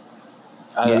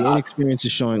 Yeah, the inexperience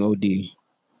is showing OD.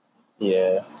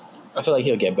 Yeah, I feel like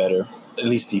he'll get better, at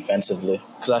least defensively,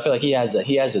 because I feel like he has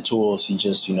the tools. He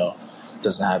just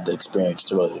doesn't have the experience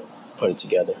to really put it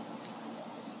together.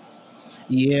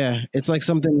 Yeah, it's like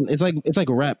something. It's like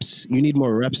reps. You need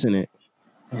more reps in it.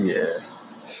 Yeah.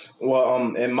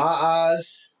 Well, in my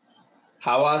eyes,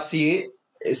 how I see it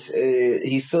is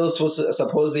he's still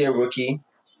supposedly a rookie,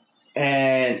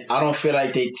 and I don't feel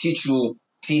like they teach you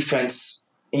defense,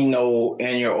 in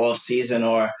your off season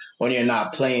or when you're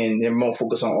not playing. They're more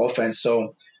focused on offense.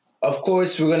 So, of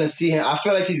course, we're gonna see him. I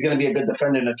feel like he's gonna be a good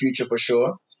defender in the future for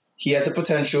sure. He has the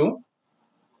potential.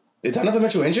 Is Donovan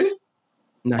Mitchell injured?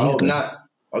 Nah, I he's hope good. not.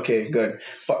 Okay, good.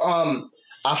 But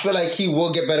I feel like he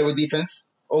will get better with defense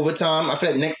over time. I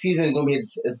feel like next season is gonna be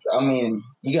his. I mean,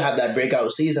 you can have that breakout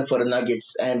season for the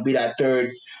Nuggets and be that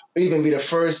third, or even be the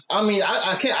first. I mean,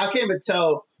 I can't even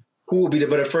tell who will be the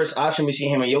better first option between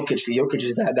him and Jokic, because Jokic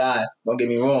is that guy. Don't get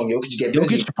me wrong. Jokic get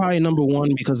busy Jokic probably number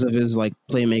one because of his like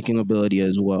playmaking ability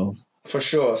as well. for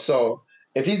sure. So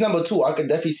if he's number two, I could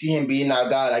definitely see him being that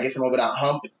guy that gets him over that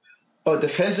hump. But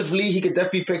defensively, he could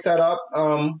definitely fix that up.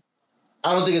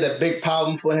 I don't think it's a big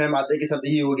problem for him. I think it's something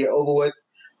he will get over with.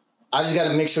 I just got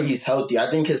to make sure he's healthy. I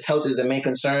think his health is the main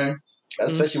concern,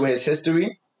 especially with his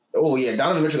history. Oh, yeah,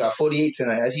 Donovan Mitchell got 48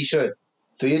 tonight, as he should.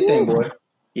 Do your thing, boy.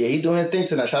 Yeah, he doing his thing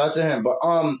tonight. Shout out to him. But,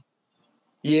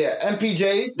 yeah,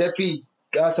 MPJ definitely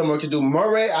got some work to do.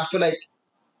 Murray, I feel like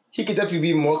he could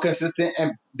definitely be more consistent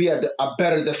and be a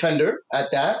better defender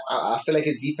at that. I feel like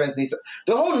his defense needs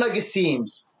the whole Nuggets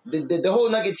teams. The whole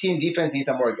Nugget team defense needs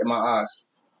some work in my eyes.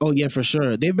 Oh yeah, for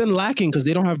sure. They've been lacking because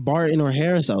they don't have Barton or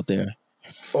Harris out there.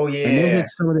 Oh And those yeah, are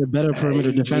some of their better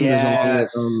perimeter defenders along with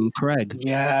yes, Craig.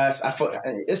 yes.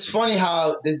 It's funny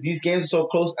how these games are so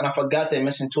close, and I forgot they're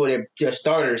missing two of their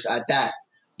starters at that.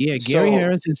 Yeah, Gary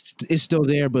Harris is still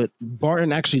there, but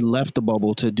Barton actually left the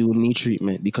bubble to do knee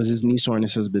treatment because his knee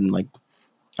soreness has been like,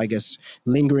 I guess,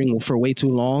 lingering for way too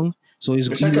long. So he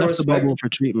left the bubble for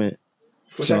treatment.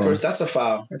 That's a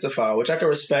foul. That's a foul, which I can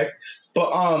respect.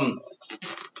 But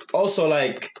also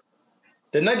like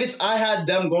the Nuggets, I had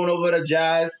them going over the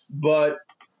Jazz, but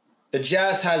the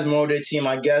Jazz has more of their team,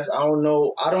 I guess. I don't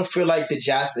know. I don't feel like the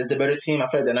Jazz is the better team. I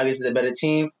feel like the Nuggets is a better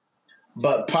team.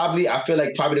 But I feel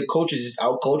like the coach is just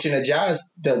out coaching the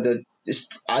Jazz.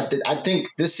 I think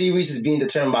this series is being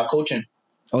determined by coaching.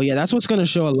 Oh yeah, that's what's going to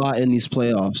show a lot in these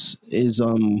playoffs. Is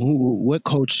what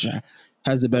coach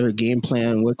has the better game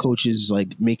plan? What coach is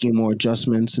like making more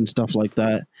adjustments and stuff like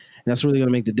that? And that's really going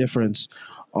to make the difference.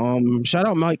 Shout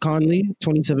out Mike Conley,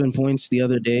 27 points the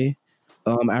other day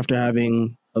after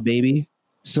having a baby.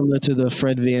 Similar to the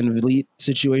Fred VanVleet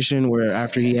situation where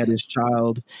after he had his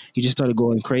child, he just started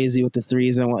going crazy with the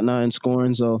threes and whatnot and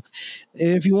scoring. So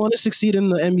if you want to succeed in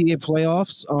the NBA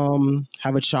playoffs,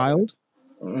 have a child.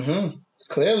 Mm-hmm.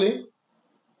 Clearly.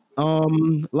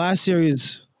 Last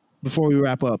series before we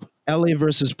wrap up, LA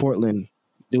versus Portland.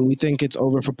 Do we think it's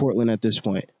over for Portland at this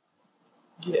point?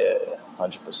 Yeah,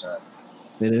 100%.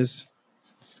 It is.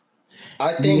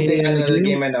 I think they got another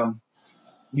game in them.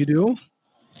 You do?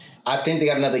 I think they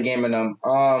got another game in them.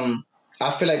 I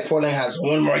feel like Portland has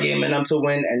one more game in them to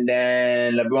win, and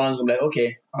then LeBron's gonna be like,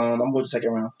 okay, I'm going to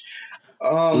second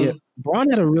round. Yeah,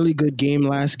 Braun had a really good game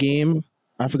last game.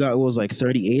 I forgot it was like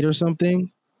 38 or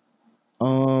something.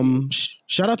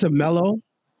 Shout out to Melo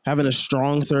having a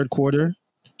strong third quarter,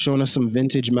 showing us some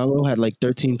vintage Melo. Had like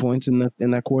 13 points in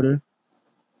that quarter.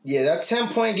 Yeah, that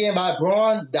 10-point game by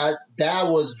Braun, that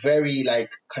was very like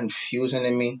confusing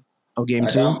to me. Oh, game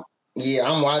like, 2.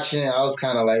 I'm watching it. I was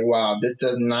kind of like, wow, this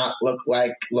does not look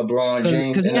like LeBron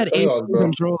James because he had AD bro.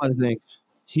 control. I think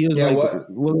he was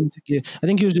willing to get. I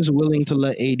think he was just willing to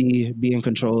let AD be in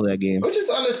control of that game, which is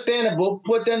understandable.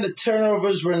 But then the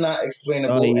turnovers were not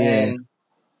explainable, and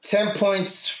 10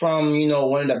 points from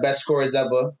one of the best scorers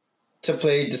ever to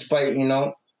play, despite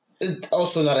it's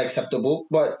also not acceptable.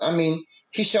 But I mean,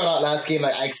 he shut out last game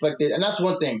like I expected, and that's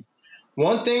one thing.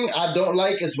 One thing I don't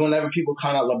like is whenever people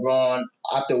count out LeBron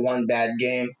after one bad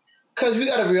game. Because we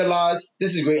got to realize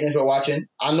this is greatness we're watching.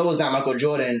 I know it's not Michael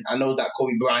Jordan. I know it's not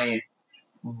Kobe Bryant.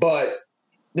 But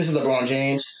this is LeBron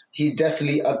James. He's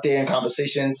definitely up there in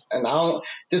conversations. And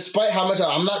despite how much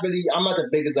I'm not the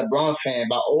biggest LeBron fan,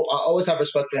 but I always have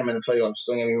respect for him in the playoffs.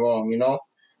 Don't get me wrong,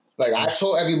 Like, I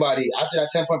told everybody, after that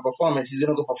 10-point performance, he's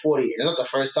going to go for 40. It's not the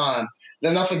first time.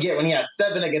 Then not forget when he had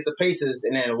 7 against the Pacers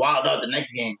and then wild out the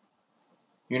next game.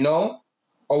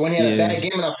 Or when he had a bad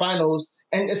game in the finals.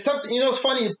 And it's something, it's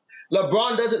funny.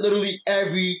 LeBron does it literally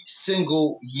every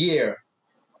single year.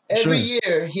 Every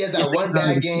year, he has that one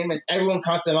bad game and everyone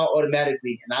counts him out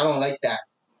automatically. And I don't like that.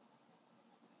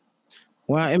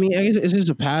 Well, I mean, I guess it's just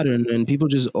a pattern, and people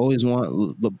just always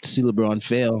want to see LeBron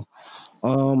fail.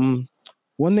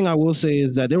 One thing I will say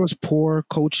is that there was poor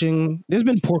coaching. There's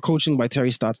been poor coaching by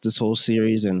Terry Stotts this whole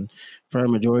series, and for a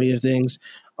majority of things.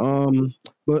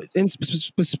 But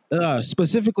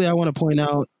specifically, I want to point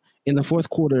out in the fourth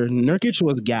quarter, Nurkic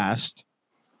was gassed.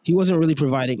 He wasn't really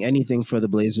providing anything for the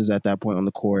Blazers at that point on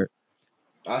the court.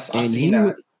 I seen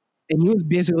that. And he was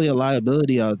basically a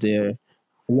liability out there.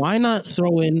 Why not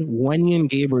throw in Wenyen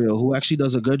Gabriel, who actually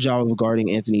does a good job of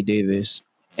guarding Anthony Davis,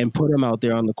 and put him out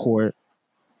there on the court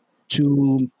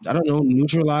to, I don't know,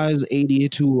 neutralize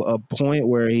AD to a point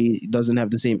where he doesn't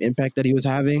have the same impact that he was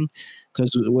having?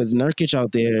 Because with Nurkic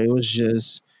out there, it was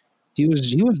just, he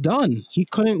was done. He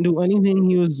couldn't do anything.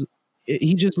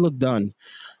 He just looked done.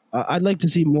 I'd like to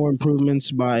see more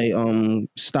improvements by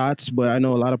Stotts, but I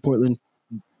know a lot of Portland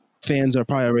fans are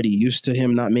probably already used to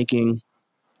him not making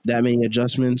that many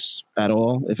adjustments at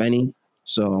all, if any.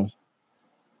 So,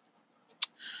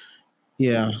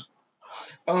 yeah.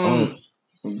 I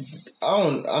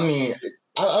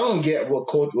don't get what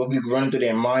be running through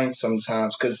their mind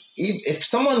sometimes. Because if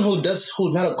someone who's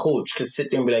not a coach could sit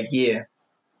there and be like, yeah,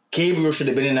 Gabriel should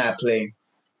have been in that play.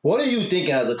 What are you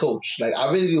thinking as a coach? Like,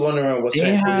 I really be wondering what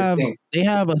certain coaches think. They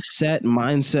have a set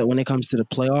mindset when it comes to the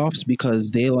playoffs because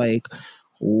they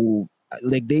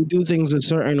they do things a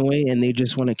certain way and they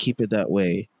just want to keep it that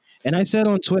way. And I said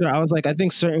on Twitter, I was like, I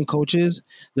think certain coaches,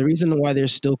 the reason why they're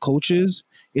still coaches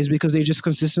is because they just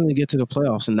consistently get to the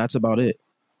playoffs, and that's about it.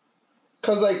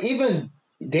 Because, like, even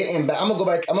dating back, I'm going to go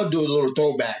back, I'm going to do a little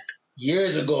throwback.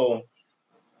 Years ago,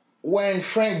 when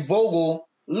Frank Vogel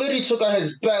literally took out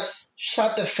his best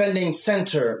shot defending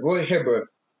center, Roy Hibbert,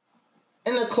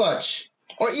 in the clutch.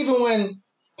 Or even when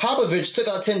Popovich took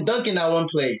out Tim Duncan that one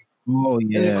play in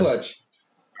the clutch.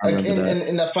 Like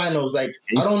in the finals. Like,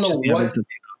 I don't know what.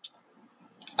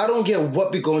 I don't get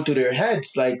what be going through their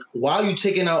heads. Like, why are you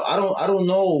taking out? I don't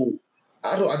know.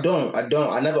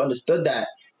 I never understood that.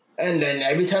 And then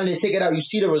every time they take it out, you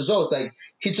see the results. Like,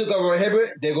 he took out Roy Hibbert.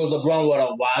 There goes LeBron with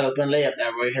a wide open layup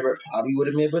that Roy Hibbert probably would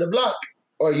have made with a block.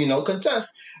 Or,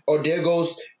 contest. Or there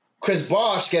goes Chris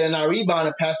Bosh getting that rebound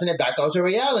and passing it back out to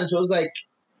Ray Allen. So it's like,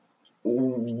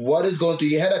 what is going through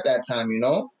your head at that time,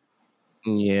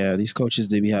 Yeah, these coaches,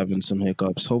 they be having some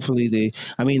hiccups. Hopefully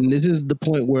this is the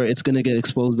point where it's going to get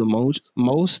exposed the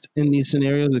most in these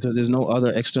scenarios because there's no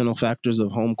other external factors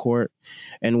of home court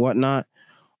and whatnot.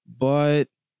 But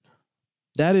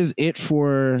that is it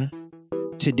for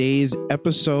today's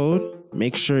episode.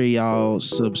 Make sure y'all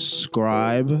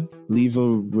subscribe, leave a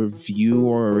review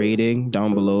or a rating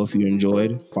down below if you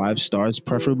enjoyed. 5 stars,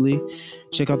 preferably.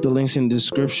 Check out the links in the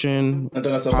description.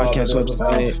 Podcast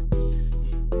website,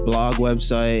 blog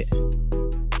website.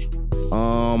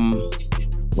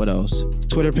 What else?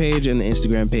 Twitter page and the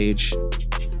Instagram page.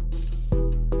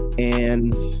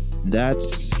 And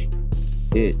that's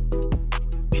it.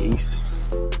 Peace.